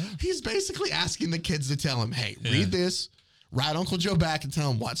the hell? He's basically asking the kids to tell him, hey, read this, write Uncle Joe back and tell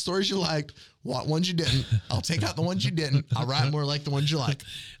him what stories you liked, what ones you didn't. I'll take out the ones you didn't. I'll write more like the ones you like.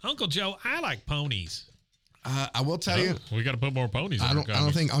 Uncle Joe, I like ponies. I will tell you, We got to put more ponies in I our don't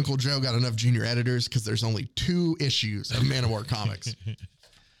comics. think Uncle Joe got enough junior editors because there's only 2 issues of Man of War Comics.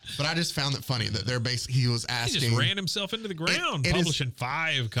 But I just found it funny that he was asking. He just ran himself into the ground, publishing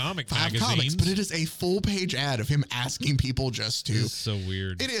 5 magazines. Comics, but it is a full-page ad of him asking people just to. It's so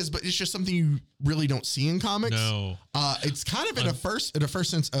weird. It is, but it's just something you really don't see in comics. No. It's kind of in a first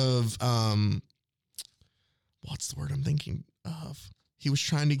sense of what's the word I'm thinking of? He was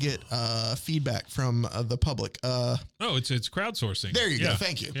trying to get feedback from the public. It's crowdsourcing. There you go.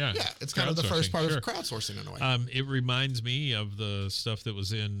 Thank you. Yeah, it's kind of the first part of crowdsourcing in a way. It reminds me of the stuff that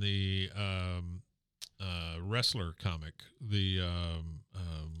was in the wrestler comic. The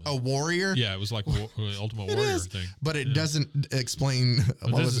a warrior. Yeah, it was like Ultimate Warrior thing, but it doesn't explain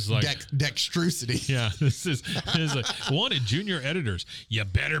what was it? Dexterosity. Yeah, this is like wanted junior editors. You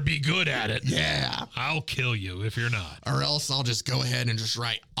better be good at it. Yeah, I'll kill you if you're not, or else I'll just go ahead and just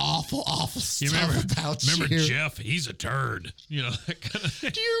write awful stuff about you. Remember Jeff? He's a turd. You know that kind of thing.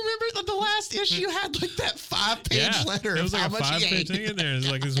 Do you remember that the last issue had like that 5-page letter? It was like a 5-page thing in there.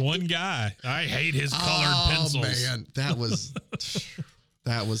 It's like this one guy. I hate his colored pencils. Oh man, that was.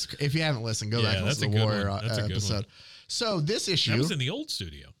 If you haven't listened, go back and listen to the Warrior episode. So this issue. That was in the old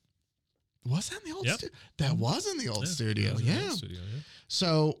studio. Was that in the old studio? That was in the old studio. Yeah.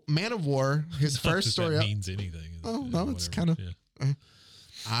 So Man of War, his first story. That means anything. Oh, no, it's kind of.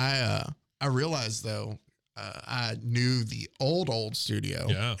 Yeah. I realized, though, I knew the old studio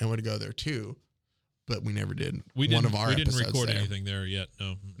and would go there too. But we never did. We didn't record anything there yet.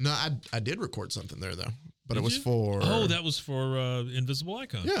 No, I did record something there, though. But it was for... Oh, that was for Invisible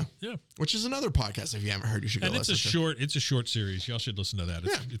Icon. Yeah. Which is another podcast. If you haven't heard, you should go listen to. It's a short series. Y'all should listen to that.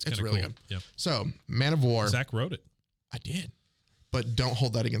 It's kind of really cool. Good. Yeah. So, Man of War. Zach wrote it. I did. But don't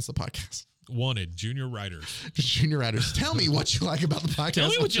hold that against the podcast. Wanted junior writers. Junior writers. Tell me what you like about the podcast. Tell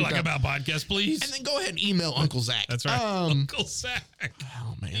me what you like about podcasts, please. And then go ahead and email Uncle Zach. That's right. Uncle Zach.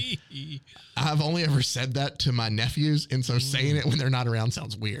 Oh, man. I've only ever said that to my nephews. And so saying it when they're not around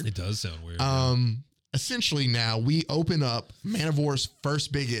sounds weird. It does sound weird. Essentially now we open up Man of War's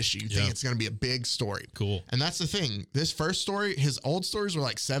first big issue. You think it's going to be a big story. Cool. And that's the thing. This first story, his old stories were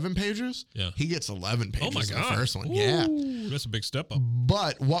like 7 pages. Yeah. He gets 11 pages. Oh my God. In the first one. Ooh, yeah. That's a big step up.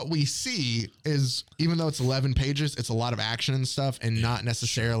 But what we see is, even though it's 11 pages, it's a lot of action and stuff and not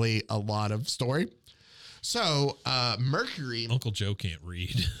necessarily a lot of story. So Mercury. Uncle Joe can't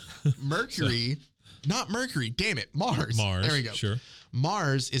read. Mercury. Not Mercury. Damn it. Mars. There we go. Sure.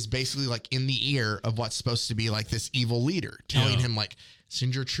 Mars is basically like in the ear of what's supposed to be like this evil leader, telling him like,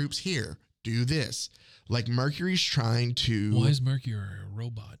 send your troops here, do this. Like Mercury's trying to. Why is Mercury a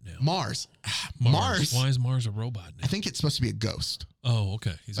robot now? Mars. Why is Mars a robot now? I think it's supposed to be a ghost. Oh,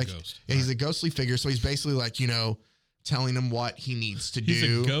 okay. He's a ghost. Yeah, he's a ghostly figure. So he's basically like, telling him what he needs to do. He's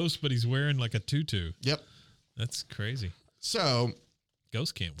a ghost, but he's wearing like a tutu. Yep. That's crazy. So.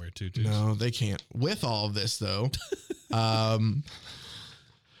 Ghosts can't wear tutus. No, they can't. With all of this, though,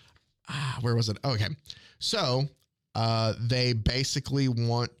 where was it? Oh, okay. So they basically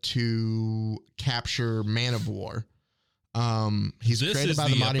want to capture Man of War. He's created by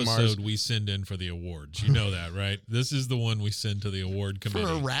the Mighty Mars. This is the episode we send in for the awards. You know that, right? This is the one we send to the award committee.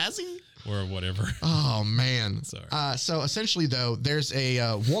 For a Razzie? Or whatever. Oh, man. Sorry. So essentially, though, there's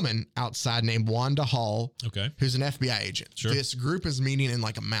a woman outside named Wanda Hall. Okay. Who's an FBI agent. Sure. This group is meeting in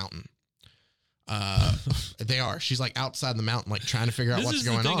like a mountain. They are. She's like outside the mountain, like trying to figure out what's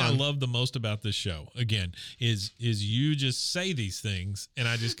going on. This is the thing I love the most about this show. Again, is you just say these things, and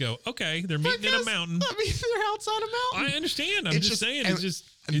I just go, okay, they're meeting in a mountain. I mean, they're outside a mountain. I understand. I'm just saying.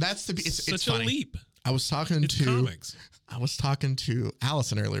 It's such a leap. I was talking to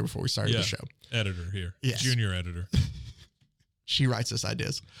Allison earlier before we started the show. Editor here. Yes. Junior editor. She writes us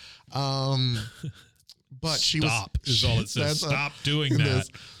ideas. But Stop is all it says. Stop doing that.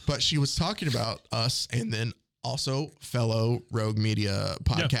 But she was talking about us and then also fellow Rogue Media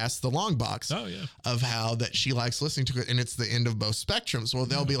podcast, The Long Box, of how that she likes listening to it, and it's the end of both spectrums. Well,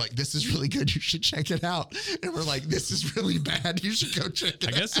 they'll be like, this is really good, you should check it out. And we're like, this is really bad, you should go check it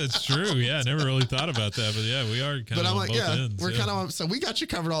out. I guess that's true. Yeah, I never really thought about that, but yeah, we are kind of on both ends. We're kind of, so we got you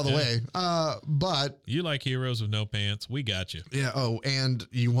covered all the way. But you like heroes with no pants, we got you. Yeah, and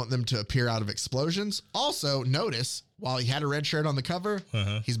you want them to appear out of explosions. Also, notice, while he had a red shirt on the cover,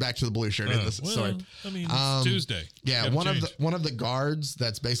 he's back to the blue shirt in this story. I mean, it's Tuesday. Yeah, one of the guards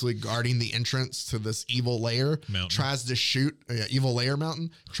that's basically guarding the entrance to this evil lair tries to shoot evil lair mountain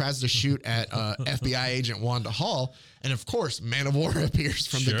tries to shoot at FBI agent Wanda Hall, and of course, Man of War appears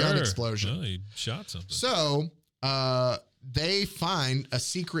from the gun explosion. Oh, he shot something. So they find a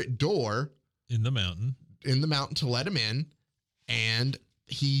secret door in the mountain to let him in, and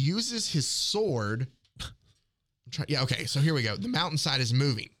he uses his sword. Yeah, okay, so here we go. The mountainside is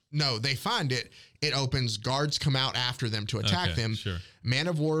moving. No, they find it. It opens. Guards come out after them to attack them. Sure. Man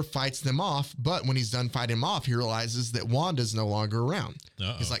of War fights them off, but when he's done fighting them off, he realizes that Wanda's no longer around.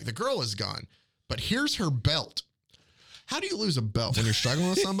 He's like, the girl is gone, but here's her belt. How do you lose a belt when you're struggling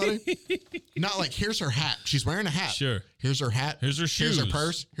with somebody? Not like, here's her hat. She's wearing a hat. Sure. Here's her hat. Here's her shoes. Here's her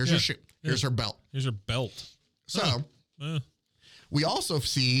purse. Here's her shoe. Here's her belt. Here's her belt. So we also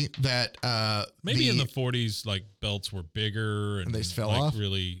see that maybe in the 40s, like belts were bigger and they just fell like off.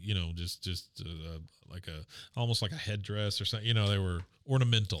 Really, just like almost like a headdress or something. They were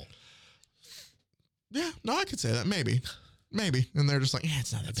ornamental. Yeah, no, I could say that maybe. And they're just like,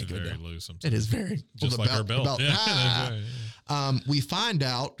 it's not that That's big of a very deal. loose. Sometimes. It is very Just like her belt. Yeah, that's right. We find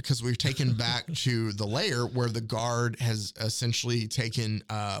out because we're taken back to the lair where the guard has essentially taken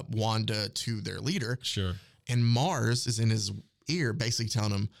Wanda to their leader. Sure. And Mars is in his ear basically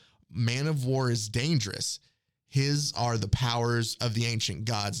telling him, Man of War is dangerous. His are the powers of the ancient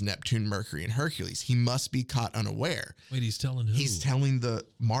gods, Neptune, Mercury, and Hercules. He must be caught unaware. Wait, he's telling who?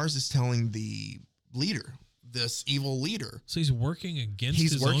 Mars is telling the leader, this evil leader. So he's working against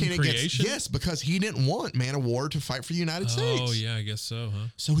his own creation? Yes, because he didn't want Man of War to fight for the United States. Oh, yeah, I guess so, huh?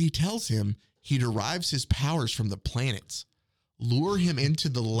 So he tells him he derives his powers from the planets. Lure him into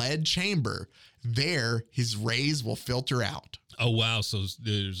the lead chamber. There, his rays will filter out. Oh, wow. So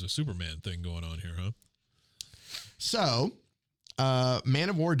there's a Superman thing going on here, huh? So, Man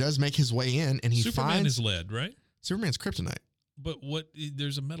of War does make his way in, and Superman is lead, right? Superman's kryptonite. But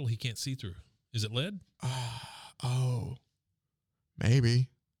there's a metal he can't see through. Is it lead? Oh, maybe.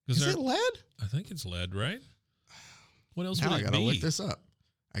 Is it lead? I think it's lead, right? What else Now would I it gotta be? look this up.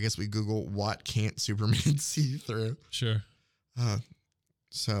 I guess we Google what can't Superman see through. Sure.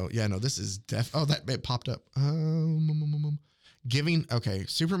 So yeah, no, this is it popped up.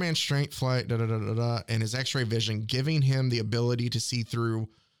 Superman's strength, flight, and his X-ray vision, giving him the ability to see through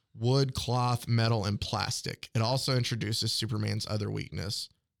wood, cloth, metal, and plastic. It also introduces Superman's other weakness,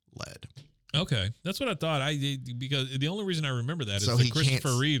 lead. Okay, that's what I thought. Because the only reason I remember that is So the he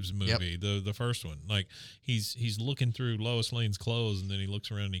Christopher Reeves movie, the first one. Like he's looking through Lois Lane's clothes, and then he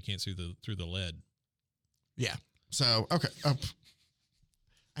looks around and he can't see through the lead. Yeah. So okay.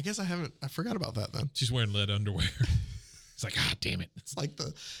 I guess I forgot about that then. She's wearing lead underwear. It's like, damn it. It's like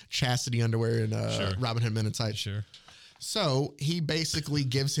the chastity underwear in Robin Hood Men in Tights. Sure. So he basically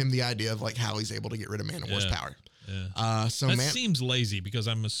gives him the idea of like how he's able to get rid of Man of War's power. Yeah. That seems lazy because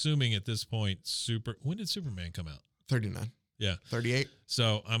I'm assuming at this point, when did Superman come out? 39. Yeah. 38.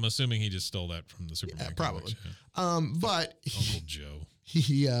 So I'm assuming he just stole that from the Superman. Yeah, probably. Comics, But Uncle Joe.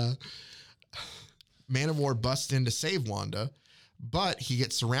 He Man of War busts in to save Wanda, but he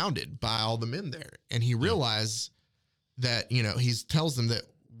gets surrounded by all the men there, and he realizes that he tells them that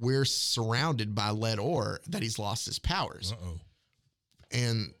we're surrounded by lead ore, that he's lost his powers. Uh-oh.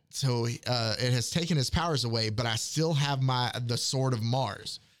 And so it has taken his powers away, but I still have the sword of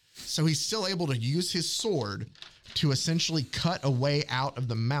Mars. So he's still able to use his sword to essentially cut a way out of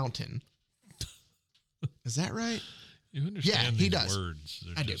the mountain. Is that right? You understand he these does. words.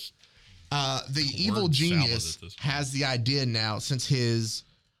 I do. The evil genius has the idea now, since his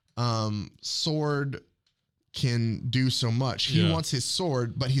sword can do so much. He wants his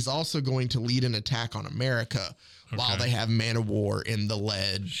sword, but he's also going to lead an attack on America while they have Man of War in the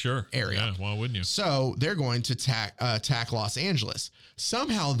lead area. Yeah, why wouldn't you? So they're going to attack Los Angeles.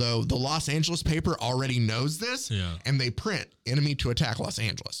 Somehow, though, the Los Angeles paper already knows this, and they print enemy to attack Los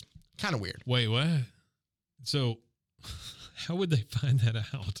Angeles. Kind of weird. Wait, what? So how would they find that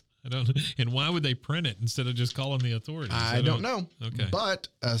out? I don't know. And why would they print it instead of just calling the authorities? I don't know. Okay. But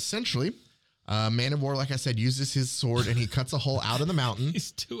essentially, Man of War, like I said, uses his sword and he cuts a hole out of the mountain.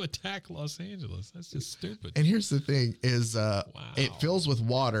 He's to attack Los Angeles. That's just stupid. And here's the thing is it fills with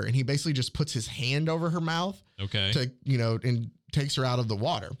water, and he basically just puts his hand over her mouth. Okay. To, and takes her out of the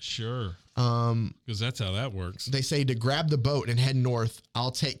water. Sure. Because that's how that works. They say to grab the boat and head north.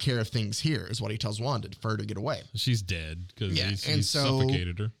 I'll take care of things here, is what he tells Wanda for her to get away. She's dead because he's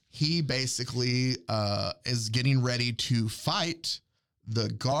suffocated her. He basically is getting ready to fight the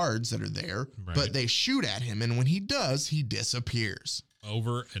guards that are there, but they shoot at him. And when he does, he disappears.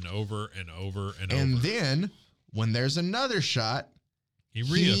 Over and over and over and over. And then when there's another shot,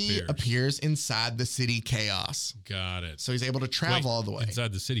 he appears inside the city chaos. Got it. So he's able to travel all the way.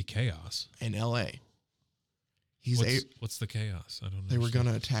 Inside the city chaos? In L.A. What's the chaos? I don't know. They were going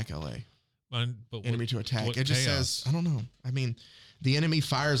to attack L.A. Enemy to attack. It just says, I don't know. I mean, the enemy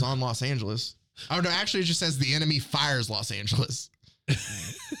fires on Los Angeles. Oh, no, actually, it just says the enemy fires Los Angeles.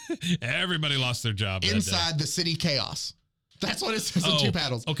 Everybody lost their job. Inside the city chaos. That's what it says in two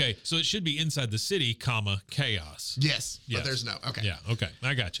paddles. Okay, so it should be inside the city, comma, chaos. Yes, but there's no. Okay. Yeah, okay.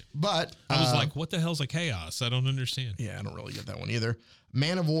 I got you. But I was like, what the hell's a chaos? I don't understand. Yeah, I don't really get that one either.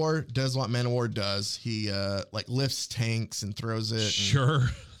 Man of War does what Man of War does. He like lifts tanks and throws it. Sure.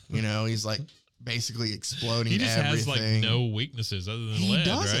 And, he's like basically exploding everything. He just has like no weaknesses other than lead,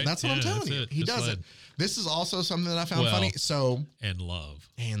 does right? it. That's what I'm telling you. He does it. This is also something that I found funny. And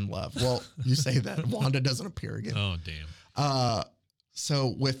love. Well, you say that. Wanda doesn't appear again. Oh, damn.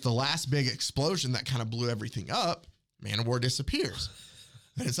 So with the last big explosion that kind of blew everything up, Man of War disappears.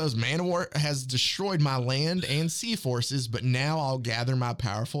 And it says, Man of War has destroyed my land and sea forces, but now I'll gather my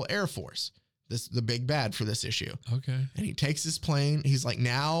powerful air force. This is the big bad for this issue. Okay. And he takes his plane. He's like,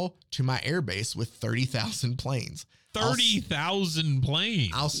 now to my air base with 30,000 planes. 30,000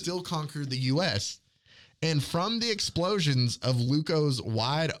 planes. I'll still conquer the U.S. And from the explosions of Luco's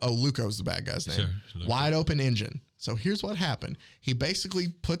Luco's the bad guy's name, wide open engine. So here's what happened. He basically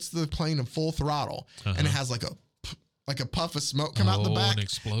puts the plane in full throttle, and it has like a puff of smoke come out the back. An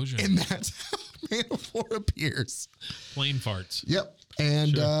explosion. And that's how Man of War appears. Plane farts. Yep.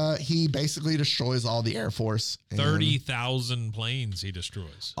 And he basically destroys all the Air Force. 30,000 planes he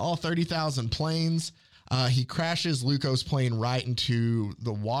destroys. All 30,000 planes. He crashes Luco's plane right into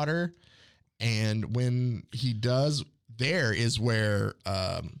the water. And when he does, there is where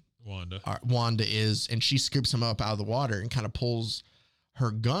Wanda is. And she scoops him up out of the water and kind of pulls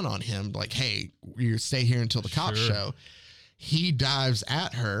her gun on him. Like, hey, you stay here until the cops show. He dives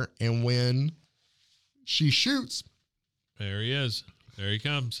at her. And when she shoots. There he is. There he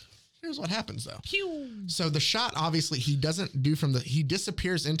comes. Here's what happens, though. Pew. So the shot, obviously, he doesn't do he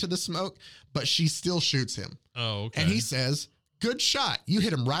disappears into the smoke, but she still shoots him. Oh, okay. And he says, good shot. You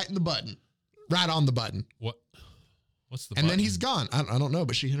hit him right in the button. Right on the button. What's the button? And then he's gone. I don't know,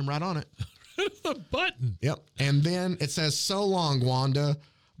 but she hit him right on it. The button. Yep. And then it says, so long, Wanda,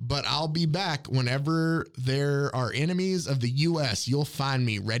 but I'll be back whenever there are enemies of the U.S. You'll find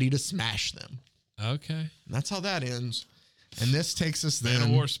me ready to smash them. Okay. And that's how that ends. And this takes us then Man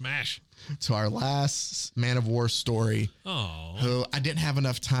of War smash to our last Man of War story. Oh. Who I didn't have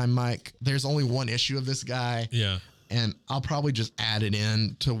enough time, Mike. There's only one issue of this guy. Yeah. And I'll probably just add it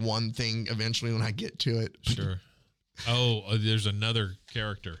in to one thing eventually when I get to it. Sure. There's another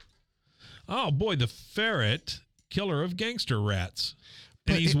character. Oh boy, the ferret, killer of gangster rats.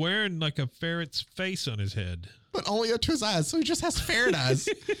 And he's wearing like a ferret's face on his head. But only up to his eyes, so he just has ferret eyes.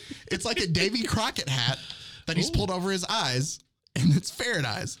 It's like a Davy Crockett hat that he's pulled over his eyes, and it's ferret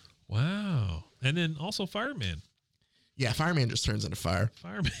eyes. Wow. And then also Fireman. Yeah, Fireman just turns into fire.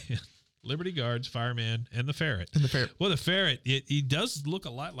 Fireman. Liberty Guards, Fireman, and the ferret. Well, the ferret, he does look a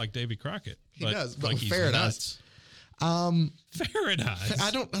lot like Davy Crockett. He does, but like with ferret eyes. Ferret eyes.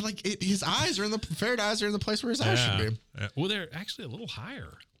 I don't like it. His eyes are in the ferret eyes are in the place where his eyes should be. Well, they're actually a little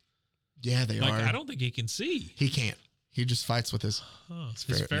higher. Yeah, they are. I don't think he can see. He can't. He just fights with his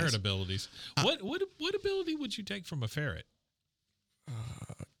ferret abilities. What ability would you take from a ferret?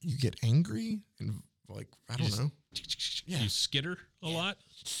 You get angry and I don't know. You skitter a lot.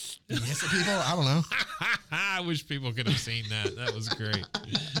 Yes, people. I don't know. I wish people could have seen that. That was great.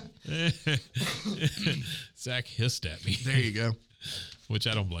 Zach hissed at me. There you go. Which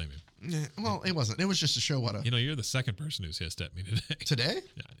I don't blame him. Yeah, well, it wasn't. It was just to show what you're the second person who's hissed at me today. Today?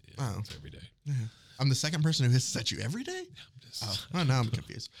 Yeah, it's every day. Yeah. I'm the second person who hisses at you every day? Now I'm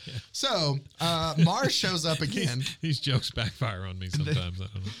confused. Yeah. So, Mars shows up again. These jokes backfire on me sometimes. I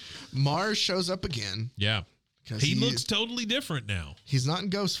don't know. Mars shows up again. Yeah. He looks totally different now. He's not in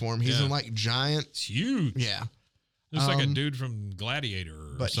ghost form. He's in giant. It's huge. Yeah. Looks like a dude from Gladiator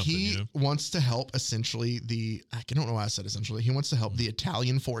or something. But he wants to help essentially I don't know why I said essentially. He wants to help the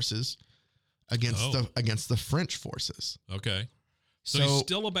Italian forces against the French forces. Okay. So he's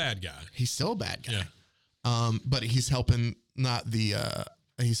still a bad guy. He's still a bad guy. Yeah. But he's helping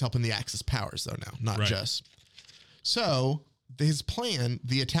he's helping the Axis powers though now, not just. So his plan,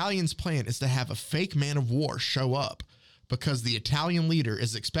 the Italians' plan is to have a fake Man of War show up because the Italian leader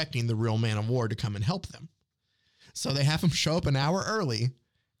is expecting the real Man of War to come and help them. So they have him show up an hour early,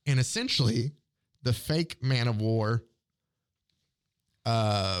 and essentially the fake Man of War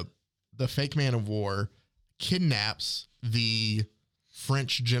kidnaps the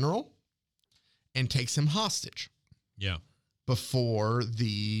French general and takes him hostage. Yeah. Before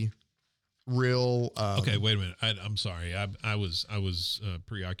the real. Okay, wait a minute. I'm sorry. I was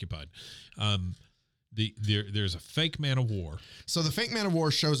preoccupied. There's a fake Man of War. So the fake Man of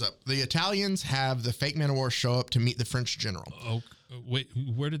War shows up. The Italians have the fake Man of War show up to meet the French general. Wait,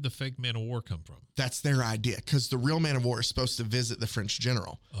 where did the fake man of war come from? That's their idea, because the real man of war is supposed to visit the French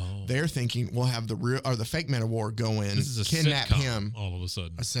general. Oh. They're thinking we'll have the fake man of war go in, This is a kidnap sitcom him, all of a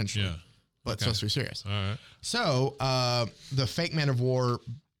sudden. essentially. Yeah. But it's supposed to be serious. All right. So the fake man of war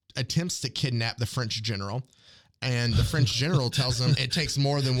attempts to kidnap the French general, and the French general tells him it takes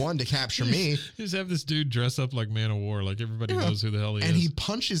more than one to capture me. Just have this dude dress up like man of war, like everybody knows who the hell he is. And he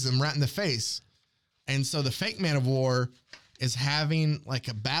punches him right in the face. And so the fake man of war is having like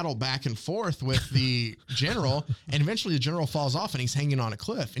a battle back and forth with the general. And eventually the general falls off and he's hanging on a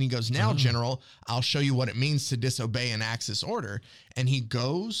cliff. And he goes, now, General, I'll show you what it means to disobey an Axis order. And he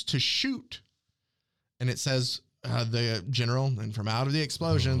goes to shoot. And it says, the general, and from out of the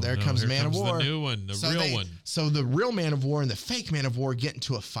explosion, there comes man of war. The new one, the real one. So the real man of war and the fake man of war get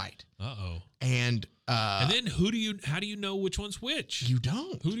into a fight. And then how do you know which one's which? You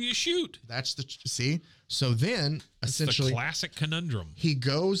don't. Who do you shoot? That's see. So then, essentially, the classic conundrum. He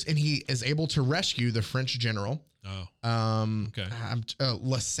goes and he is able to rescue the French general. Okay.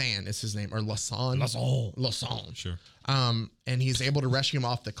 Lassan is his name, or Lassan. Lassan. Sure. And he's able to rescue him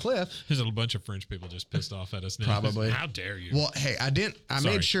off the cliff. There's a bunch of French people just pissed off at us now. Probably. How dare you? Well, hey, I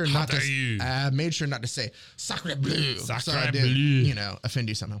made sure not to say sacre bleu. Sacre I didn't, offend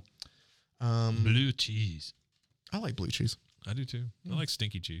you somehow. Blue cheese. I like blue cheese. I do too. I like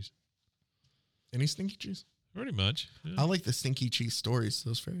stinky cheese. Any stinky cheese? Pretty much. Yeah. I like the stinky cheese stories,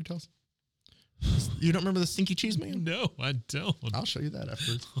 those fairy tales. You don't remember the Stinky Cheese Man? No, I don't. I'll show you that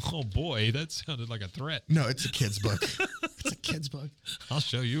afterwards. Oh boy, that sounded like a threat. No, it's a kid's book. It's a kid's book. I'll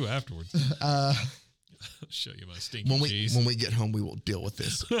show you afterwards. I'll show you my stinky cheese. When we get home, we will deal with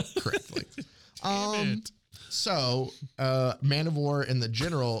this correctly. So, Man of War and the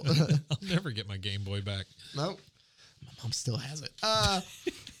General. I'll never get my Game Boy back. Nope. My mom still has it.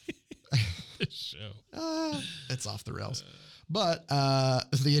 This show. It's off the rails. But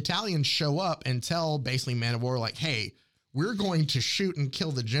the Italians show up and tell basically Man of War, like, hey, we're going to shoot and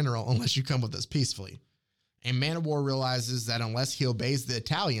kill the general unless you come with us peacefully. And Man of War realizes that unless he obeys the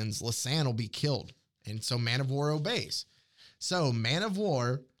Italians, Lassan will be killed. And so Man of War obeys. So Man of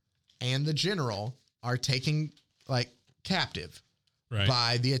War and the general are taken captive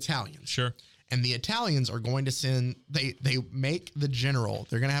by the Italians. Sure. And the Italians are going to send, they make the general,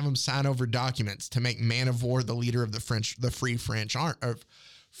 they're going to have him sign over documents to make Man of War the leader of the Free French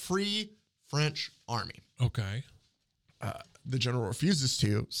Army. Okay. The general refuses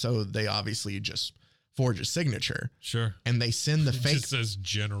to, so they obviously just forge a signature. Sure. And they send the fake. It says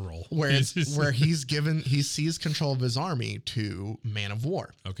general. Where he sees control of his army to Man of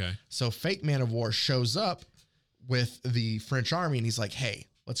War. Okay. So fake Man of War shows up with the French army and he's like, hey,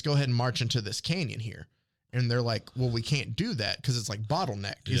 let's go ahead and march into this canyon here. And they're like, well, we can't do that because it's like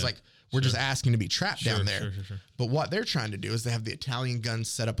bottlenecked. He's like, we're just asking to be trapped down there. Sure. But what they're trying to do is they have the Italian guns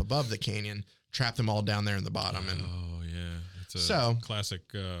set up above the canyon, trap them all down there in the bottom. And it's a classic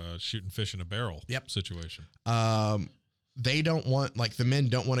shooting fish in a barrel situation. They don't want, the men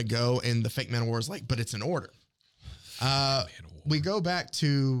don't want to go, and the fake Man of War is like, but it's an order. We go back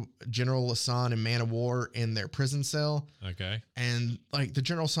to General Lassan and Man of War in their prison cell. Okay. And the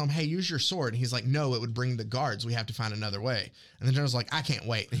general's telling him, hey, use your sword. And he's like, no, it would bring the guards. We have to find another way. And the general's like, I can't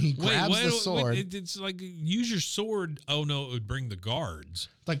wait. And he grabs the sword. It's like, use your sword. Oh, no, it would bring the guards.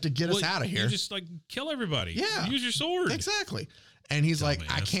 To get us out of here. You just kill everybody. Yeah. Use your sword. Exactly. And he's like,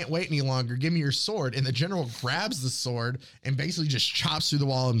 I can't wait any longer. Give me your sword. And the general grabs the sword and basically just chops through the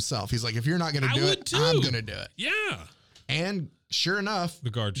wall himself. He's like, if you're not going to do it, I'm going to do it. Yeah. And sure enough, the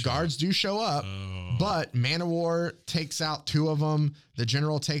guards do show up, but Man of War takes out two of them. The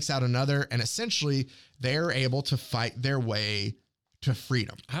general takes out another, and essentially they're able to fight their way to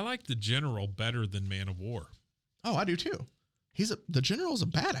freedom. I like the general better than Man of War. Oh, I do too. The general's a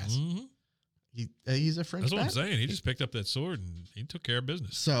badass. Mm-hmm. He's a French. That's what I'm saying. He just picked up that sword and he took care of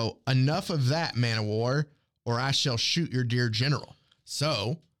business. So enough of that, Man of War, or I shall shoot your dear general.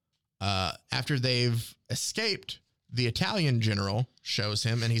 So after they've escaped, the Italian general shows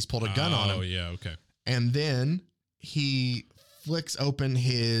him and he's pulled a gun on him. Oh, yeah, okay. And then he flicks open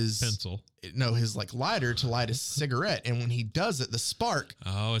his pencil. No, his lighter to light a cigarette. And when he does it, the spark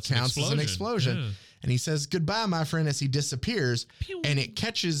counts as an explosion. Yeah. And he says, goodbye, my friend, as he disappears. Pew. And it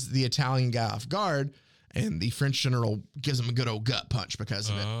catches the Italian guy off guard. And the French general gives him a good old gut punch because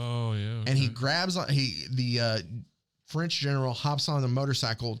of it. Oh, yeah. Okay. And he grabs the French general hops on the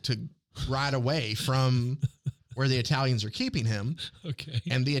motorcycle to ride away from where the Italians are keeping him. Okay.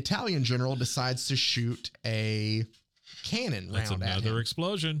 And the Italian general decides to shoot a cannon round at him. That's another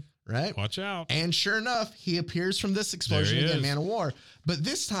explosion. Right? Watch out. And sure enough, he appears from this explosion again, Man of War. But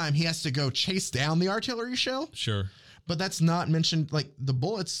this time he has to go chase down the artillery shell. Sure. But that's not mentioned. Like the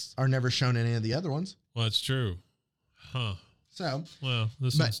bullets are never shown in any of the other ones. Well, that's true. Huh. So, well,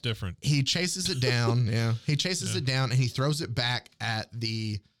 this one's different. He chases it down. Yeah. He chases it down and he throws it back at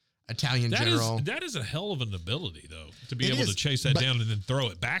the Italian general. That is a hell of an ability, though, to be able to chase that down and then throw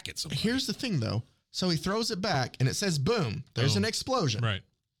it back at somebody. Here's the thing, though. So he throws it back and it says, boom, there's an explosion. Right.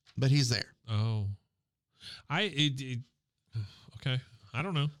 But he's there. Oh. Okay. I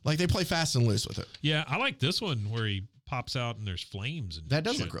don't know. Like they play fast and loose with it. Yeah. I like this one where he pops out and there's flames. And that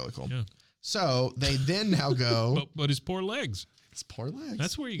does look really cool. Yeah. So they then now go. but his poor legs. His poor legs.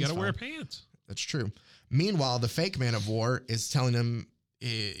 That's where you got to wear pants. That's true. Meanwhile, the fake man of war is telling him,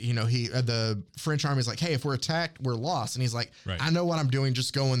 the French army is like, hey, if we're attacked, we're lost. And he's like, I know what I'm doing.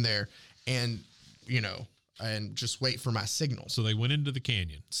 Just go in there and, and just wait for my signal. So they went into the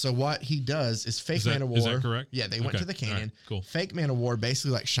canyon. So what he does is fake man of war. Is that correct? Yeah, they went to the canyon. Right, cool. Fake man of war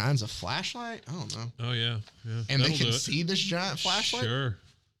basically like shines a flashlight. I don't know. Oh, yeah. And they can see this giant flashlight. Sure.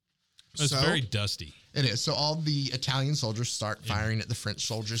 It's very dusty. It is. So all the Italian soldiers start firing at the French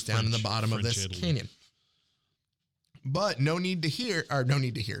soldiers down in the bottom of this canyon. But no need to fear.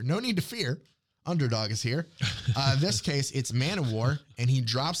 Underdog is here. This case, it's man of war, and he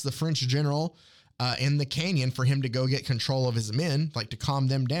drops the French general in the canyon for him to go get control of his men, like to calm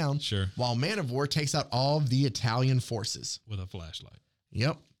them down. Sure. While man of war takes out all of the Italian forces. With a flashlight.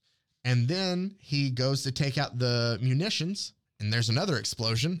 Yep. And then he goes to take out the munitions, and there's another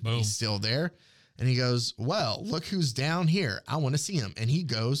explosion. Boom. He's still there. And he goes, well, look who's down here. I want to see him. And he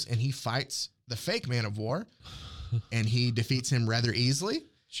goes and he fights the fake man of war, and he defeats him rather easily.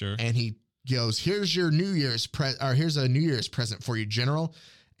 Sure. And he goes, here's your here's a New Year's present for you, General.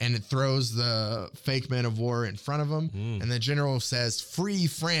 And it throws the fake man of war in front of him. And the general says, free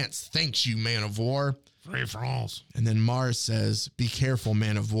France. Thanks you, man of war. Free France. And then Mars says, be careful,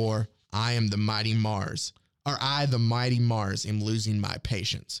 man of war. I am the mighty Mars. Or I, the mighty Mars, am losing my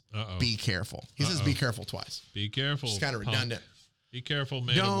patience. Be careful. He says be careful twice. Be careful. It's kind of redundant. Be careful,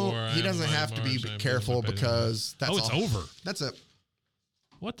 man of war. He doesn't have to be careful because that's it's over. That's it.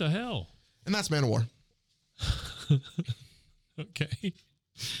 What the hell? And that's man of war. Okay.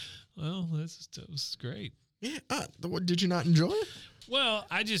 Well, this was great. Yeah. Did you not enjoy it? Well,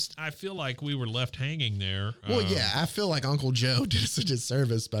 I feel like we were left hanging there. Well, yeah, I feel like Uncle Joe did us a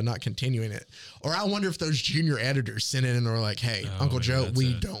disservice by not continuing it. Or I wonder if those junior editors sent in and were like, hey, Uncle Joe,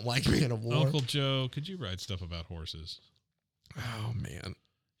 we don't like Man of War. Uncle Joe, could you write stuff about horses? Oh, man.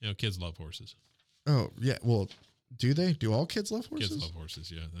 Kids love horses. Oh, yeah. Well, do they? Do all kids love horses? Kids love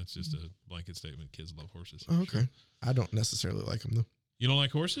horses, yeah. That's just a blanket statement. Kids love horses. Oh, okay. Sure. I don't necessarily like them, though. You don't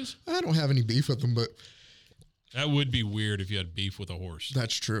like horses? I don't have any beef with them, but... That would be weird if you had beef with a horse.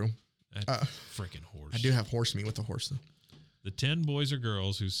 That's true. Freaking horse. I do have horse meat with a horse, though. The 10 boys or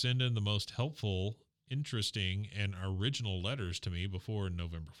girls who send in the most helpful, interesting, and original letters to me before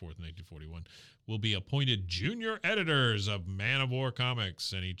November 4th, 1941 will be appointed junior editors of Man of War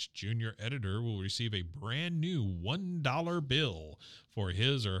Comics, and each junior editor will receive a brand new $1 bill for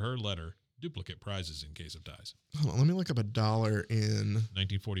his or her letter. Duplicate prizes in case of ties. Hold on, let me look up $1 in...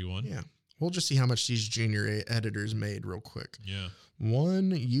 1941? Yeah. We'll just see how much these junior editors made real quick. Yeah.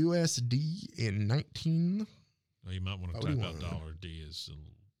 $1 USD in 19... Well, you might want to type out $D is a little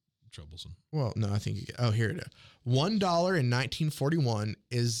troublesome. Well, no, I think you can. Oh, here it is. $1 in 1941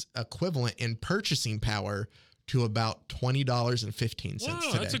 is equivalent in purchasing power to about $20.15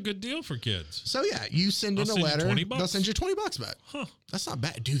 today. That's a good deal for kids. So yeah, you send in a letter, they'll send you $20 back. Huh. That's not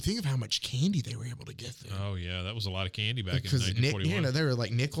bad. Dude, think of how much candy they were able to get there. Oh yeah, that was a lot of candy back in 1941. They were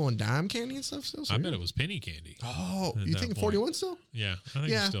like nickel and dime candy and stuff still. So I bet it was penny candy. Oh, you think 41 still? Yeah, I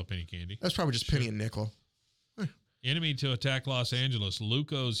think it's still penny candy. That's probably just penny and nickel. Enemy to attack Los Angeles.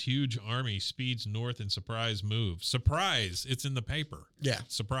 Luco's huge army speeds north in surprise move. Surprise! It's in the paper. Yeah.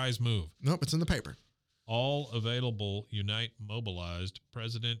 Surprise move. Nope, it's in the paper. All available, unite, mobilized.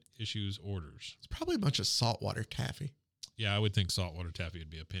 President issues orders. It's probably a bunch of saltwater taffy. Yeah, I would think saltwater taffy would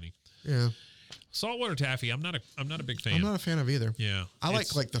be a penny. Yeah. Saltwater taffy, I'm not a big fan. I'm not a fan of either. Yeah. I like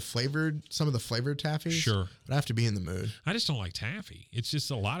some of the flavored taffies. Sure. But I have to be in the mood. I just don't like taffy. It's just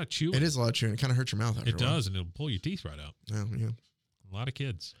a lot of chewing. It is a lot of chewing. It kind of hurts your mouth after a while. It does, and it'll pull your teeth right out. Oh, yeah. A lot of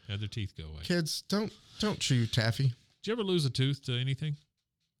kids had their teeth go away. Kids, don't chew taffy. Did you ever lose a tooth to anything?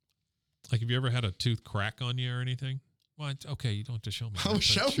 Like, have you ever had a tooth crack on you or anything? Well, okay, you don't have to show me. I was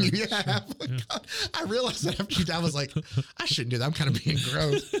showing you, yeah. Oh my God. I realized that after I was like, I shouldn't do that. I'm kind of being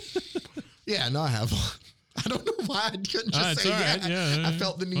gross. Yeah, no, I have one. I don't know why I couldn't just say yeah. I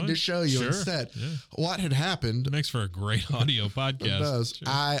felt the need to show you instead. Yeah. What had happened. It makes for a great audio podcast. It does. Sure.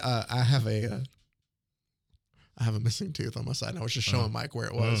 I have a missing tooth on my side. And I was just showing Mike where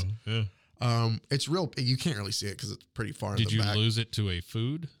it was. Yeah. It's real. You can't really see it because it's pretty far. Did in the you back. lose it to a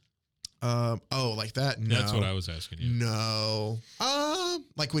food? Oh, like that? No. That's what I was asking you. No.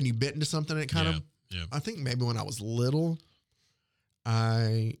 Like when you bit into something, it kind of. Yeah. I think maybe when I was little,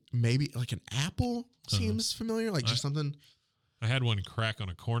 maybe like an apple seems familiar, like just something. I had one crack on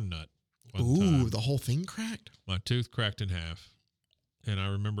a corn nut. Ooh, time. the whole thing cracked? My tooth cracked in half. And I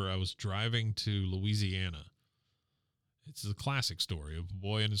remember I was driving to Louisiana. It's a classic story of a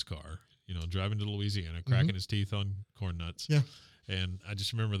boy in his car, driving to Louisiana, cracking his teeth on corn nuts. Yeah. And I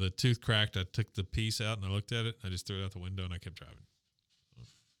just remember the tooth cracked. I took the piece out and I looked at it. I just threw it out the window and I kept driving.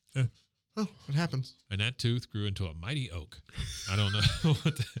 Yeah. Oh, it happens. And that tooth grew into a mighty oak. I don't know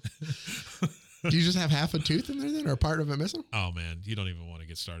what Do you just have half a tooth in there then, or part of it missing? Oh, man, you don't even want to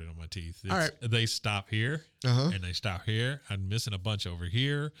get started on my teeth. All right. They stop here, and they stop here. I'm missing a bunch over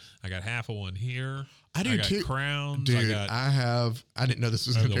here. I got half of one here. I got too. Crowns. Dude, I didn't know this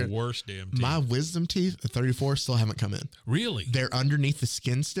was going to the worst damn teeth. My wisdom teeth, the 34, still haven't come in. Really? They're underneath the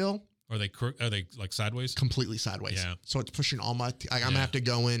skin still. Are they like sideways? Completely sideways. Yeah. So it's pushing all my. I'm gonna have to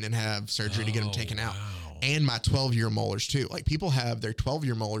go in and have surgery to get them taken out. Wow. And my 12-year molars too. Like people have their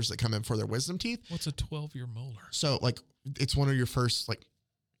 12-year molars that come in for their wisdom teeth. What's a 12-year molar? So like it's one of your first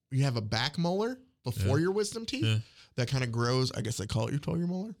you have a back molar before your wisdom teeth that kind of grows. I guess they call it your 12-year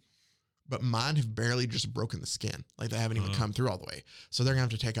molar. But mine have barely just broken the skin. Like they haven't even come through all the way. So they're gonna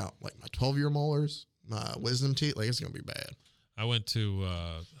have to take out like my 12-year molars, my wisdom teeth. Like it's gonna be bad. I went to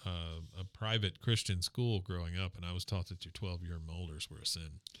a private Christian school growing up, and I was taught that your 12-year molars were a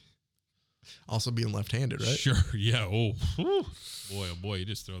sin. Also being left-handed, right? Sure. Yeah. Oh, boy! You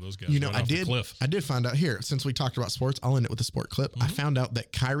just throw those guys. Right off the cliff. I did find out here, since we talked about sports, I'll end it with a sport clip. I found out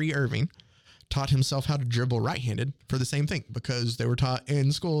that Kyrie Irving taught himself how to dribble right-handed for the same thing, because they were taught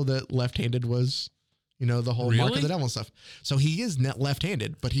in school that left-handed was, the whole mark of the devil and stuff. So he is net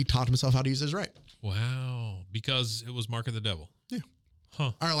left-handed, but he taught himself how to use his right. Wow. Because it was mark of the devil. Yeah.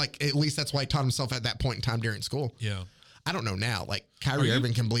 Huh. Or at least that's why he taught himself at that point in time during school. Yeah. I don't know now. Like Kyrie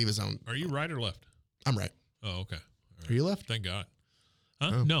Irving can believe his own. Are you right or left? I'm right. Oh, okay. Right. Are you left? Thank God.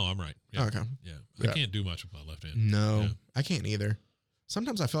 Huh? Oh. No, I'm right. Yeah. Oh, okay. Yeah. I can't do much with my left hand. No, I can't either.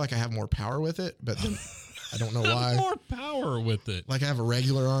 Sometimes I feel like I have more power with it, but then I don't know why. More power with it. Like I have a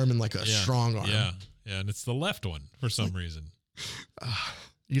regular arm and like a strong arm. Yeah. Yeah. And it's the left one for some reason.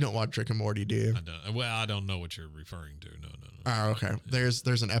 You don't watch Rick and Morty, do you? I don't. Well, I don't know what you're referring to. No. Oh, okay. There's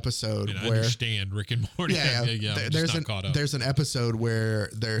an episode I where understand Rick and Morty. Yeah. There's not caught up. There's an episode where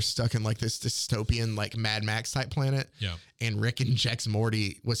they're stuck in like this dystopian, like Mad Max type planet. Yeah. And Rick injects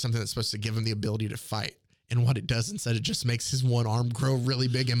Morty with something that's supposed to give him the ability to fight. And what it does instead, it just makes his one arm grow really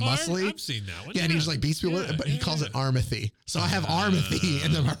big and muscly. I've seen that one. Yeah, and he just like beats people with it, but he calls it armathy. So I have armathy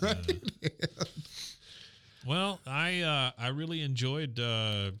in my right hand. Well, I really enjoyed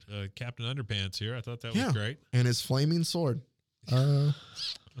Captain Underpants here. I thought that was great. And his flaming sword.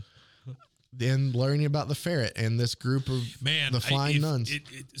 Then learning about the ferret and this group of the flying nuns.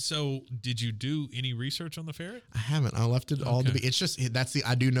 So did you do any research on the ferret? I haven't. I left it all to be. It's just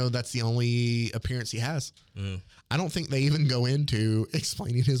I do know that's the only appearance he has. I don't think they even go into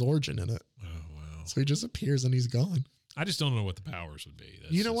explaining his origin in it. Oh, wow. So he just appears and he's gone. I just don't know what the powers would be.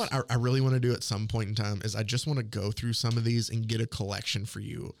 You know what I really want to do at some point in time is I just want to go through some of these and get a collection for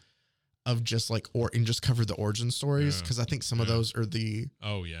you of just like, and just cover the origin stories. Cause I think some of those are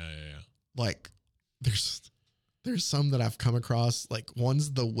like there's some that I've come across. Like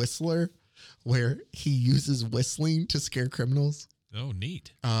one's the Whistler, where he uses whistling to scare criminals. Oh,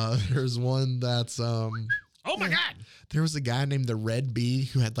 neat. There's one that's oh my God. There was a guy named the Red Bee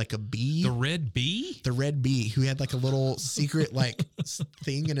who had like a bee. The Red Bee? The Red Bee who had like a little secret like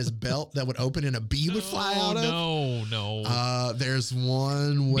thing in his belt that would open and a bee would fly out of. No. There's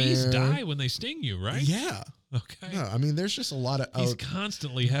one where bees die when they sting you, right? Yeah. Okay. No, I mean there's just a lot of he's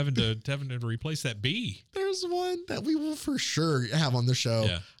constantly having to replace that bee. There's one that we will for sure have on the show.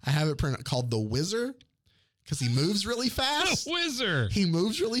 Yeah. I have it printed called the Whizzer. Because he moves really fast. The Whizzer. He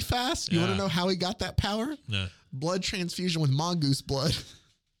moves really fast. You want to know how he got that power? No. Blood transfusion with mongoose blood.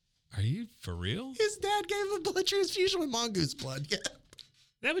 Are you for real? His dad gave him a blood transfusion with mongoose blood. Yeah.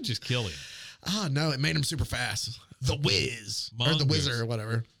 That would just kill him. Oh, no. It made him super fast. The Whiz. Mongoose. Or the Whizzer or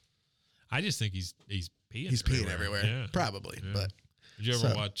whatever. I just think he's peeing He's peeing everywhere. Yeah. Probably. Yeah. But did you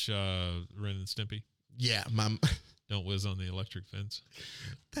ever watch Ren and Stimpy? Yeah. Don't whiz on the electric fence.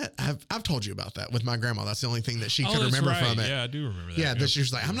 That I've told you about that with my grandma. That's the only thing that she could remember from it. Yeah, I do remember that. Yeah, that she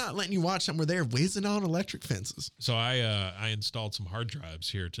was like, I'm not letting you watch something where they're whizzing on electric fences. So I installed some hard drives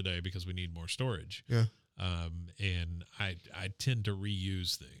here today because we need more storage. Yeah. And I tend to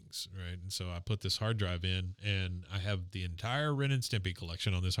reuse things, right? And so I put this hard drive in, and I have the entire Ren and Stimpy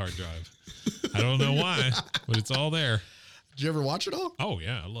collection on this hard drive. I don't know why, but it's all there. Did you ever watch it all? Oh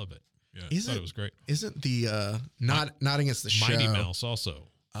yeah, I love it. Yeah, I thought it was great. Isn't the not against the show? Mighty Mouse also.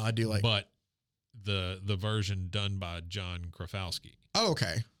 I do like, but the version done by John Krafowski. Oh,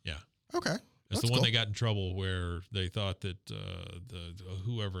 okay. Yeah. Okay. It's the one that got in trouble where they thought that the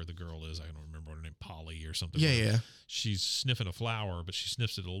whoever the girl is, I don't remember what her name, Polly or something. Yeah. She's sniffing a flower, but she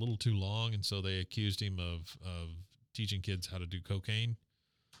sniffs it a little too long, and so they accused him of teaching kids how to do cocaine.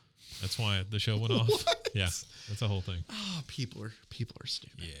 That's why the show went off. Yeah, that's the whole thing. Oh, people are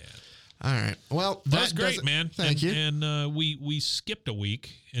stupid. Yeah. All right. Well, that's great, man. Thank you. And we skipped a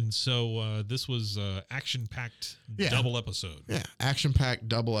week, and so this was action-packed double episode. Yeah, action-packed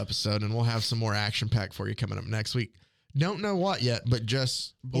double episode, and we'll have some more action-packed for you coming up next week. Don't know what yet, but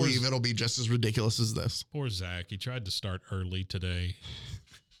just believe it'll be just as ridiculous as this. Poor Zach. He tried to start early today.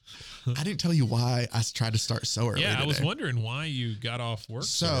 I didn't tell you why I tried to start so early. Yeah, today. I was wondering why you got off work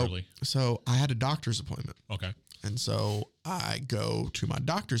so early. So I had a doctor's appointment. Okay. And so I go to my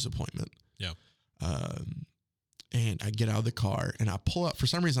doctor's appointment. Yeah. And I get out of the car and I pull up. For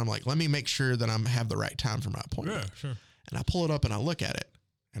some reason, I'm like, let me make sure that I have the right time for my appointment. Yeah, sure. And I pull it up and I look at it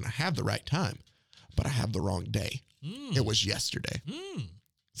and I have the right time, but I have the wrong day. It was yesterday.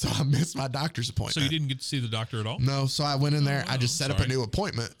 So I missed my doctor's appointment. So you didn't get to see the doctor at all? No. So I went in there. I just set up a new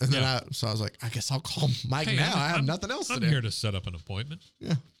appointment. And then I was like, I guess I'll call Mike now. I have nothing else to do. I'm here to set up an appointment.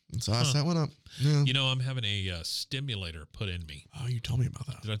 Yeah. And so I set one up. Yeah. You know, I'm having a stimulator put in me. Oh, you told me about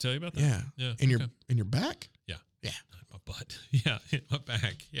that. Did I tell you about that? Yeah. Yeah. In your back? Yeah. Yeah. My butt. Yeah. In my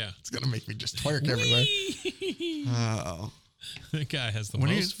back. Yeah. It's going to make me just twerk everywhere. Oh. That guy has the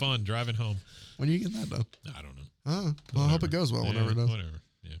most fun driving home. When are you getting that done? I don't know. Oh, well, I hope it goes well whenever it does. Whatever.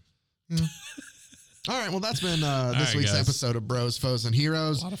 Yeah. All right. Well, that's been this week's episode of Bros, Foes, and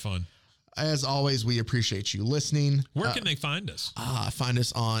Heroes. A lot of fun. As always, we appreciate you listening. Where can they find us? Find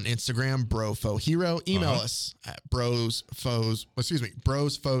us on Instagram, BroFoHero. Email us at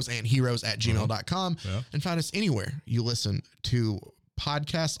brosfoesandheroes@gmail.com. Yeah. And find us anywhere you listen to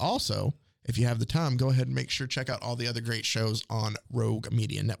podcasts. Also, if you have the time, go ahead and make sure to check out all the other great shows on Rogue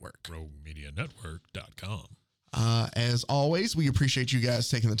Media Network. RogueMediaNetwork.com. As always, we appreciate you guys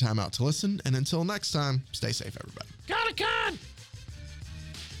taking the time out to listen. And until next time, stay safe, everybody. Got a gun!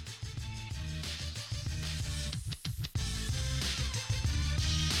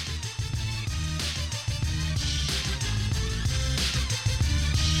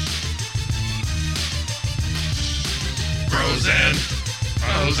 Bros and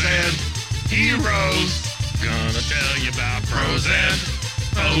Foes and Heroes. Gonna tell you about Bros and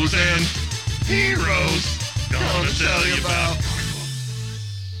Foes and Heroes. Gonna tell you about.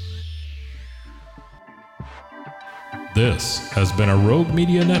 This has been a Rogue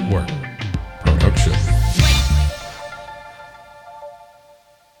Media Network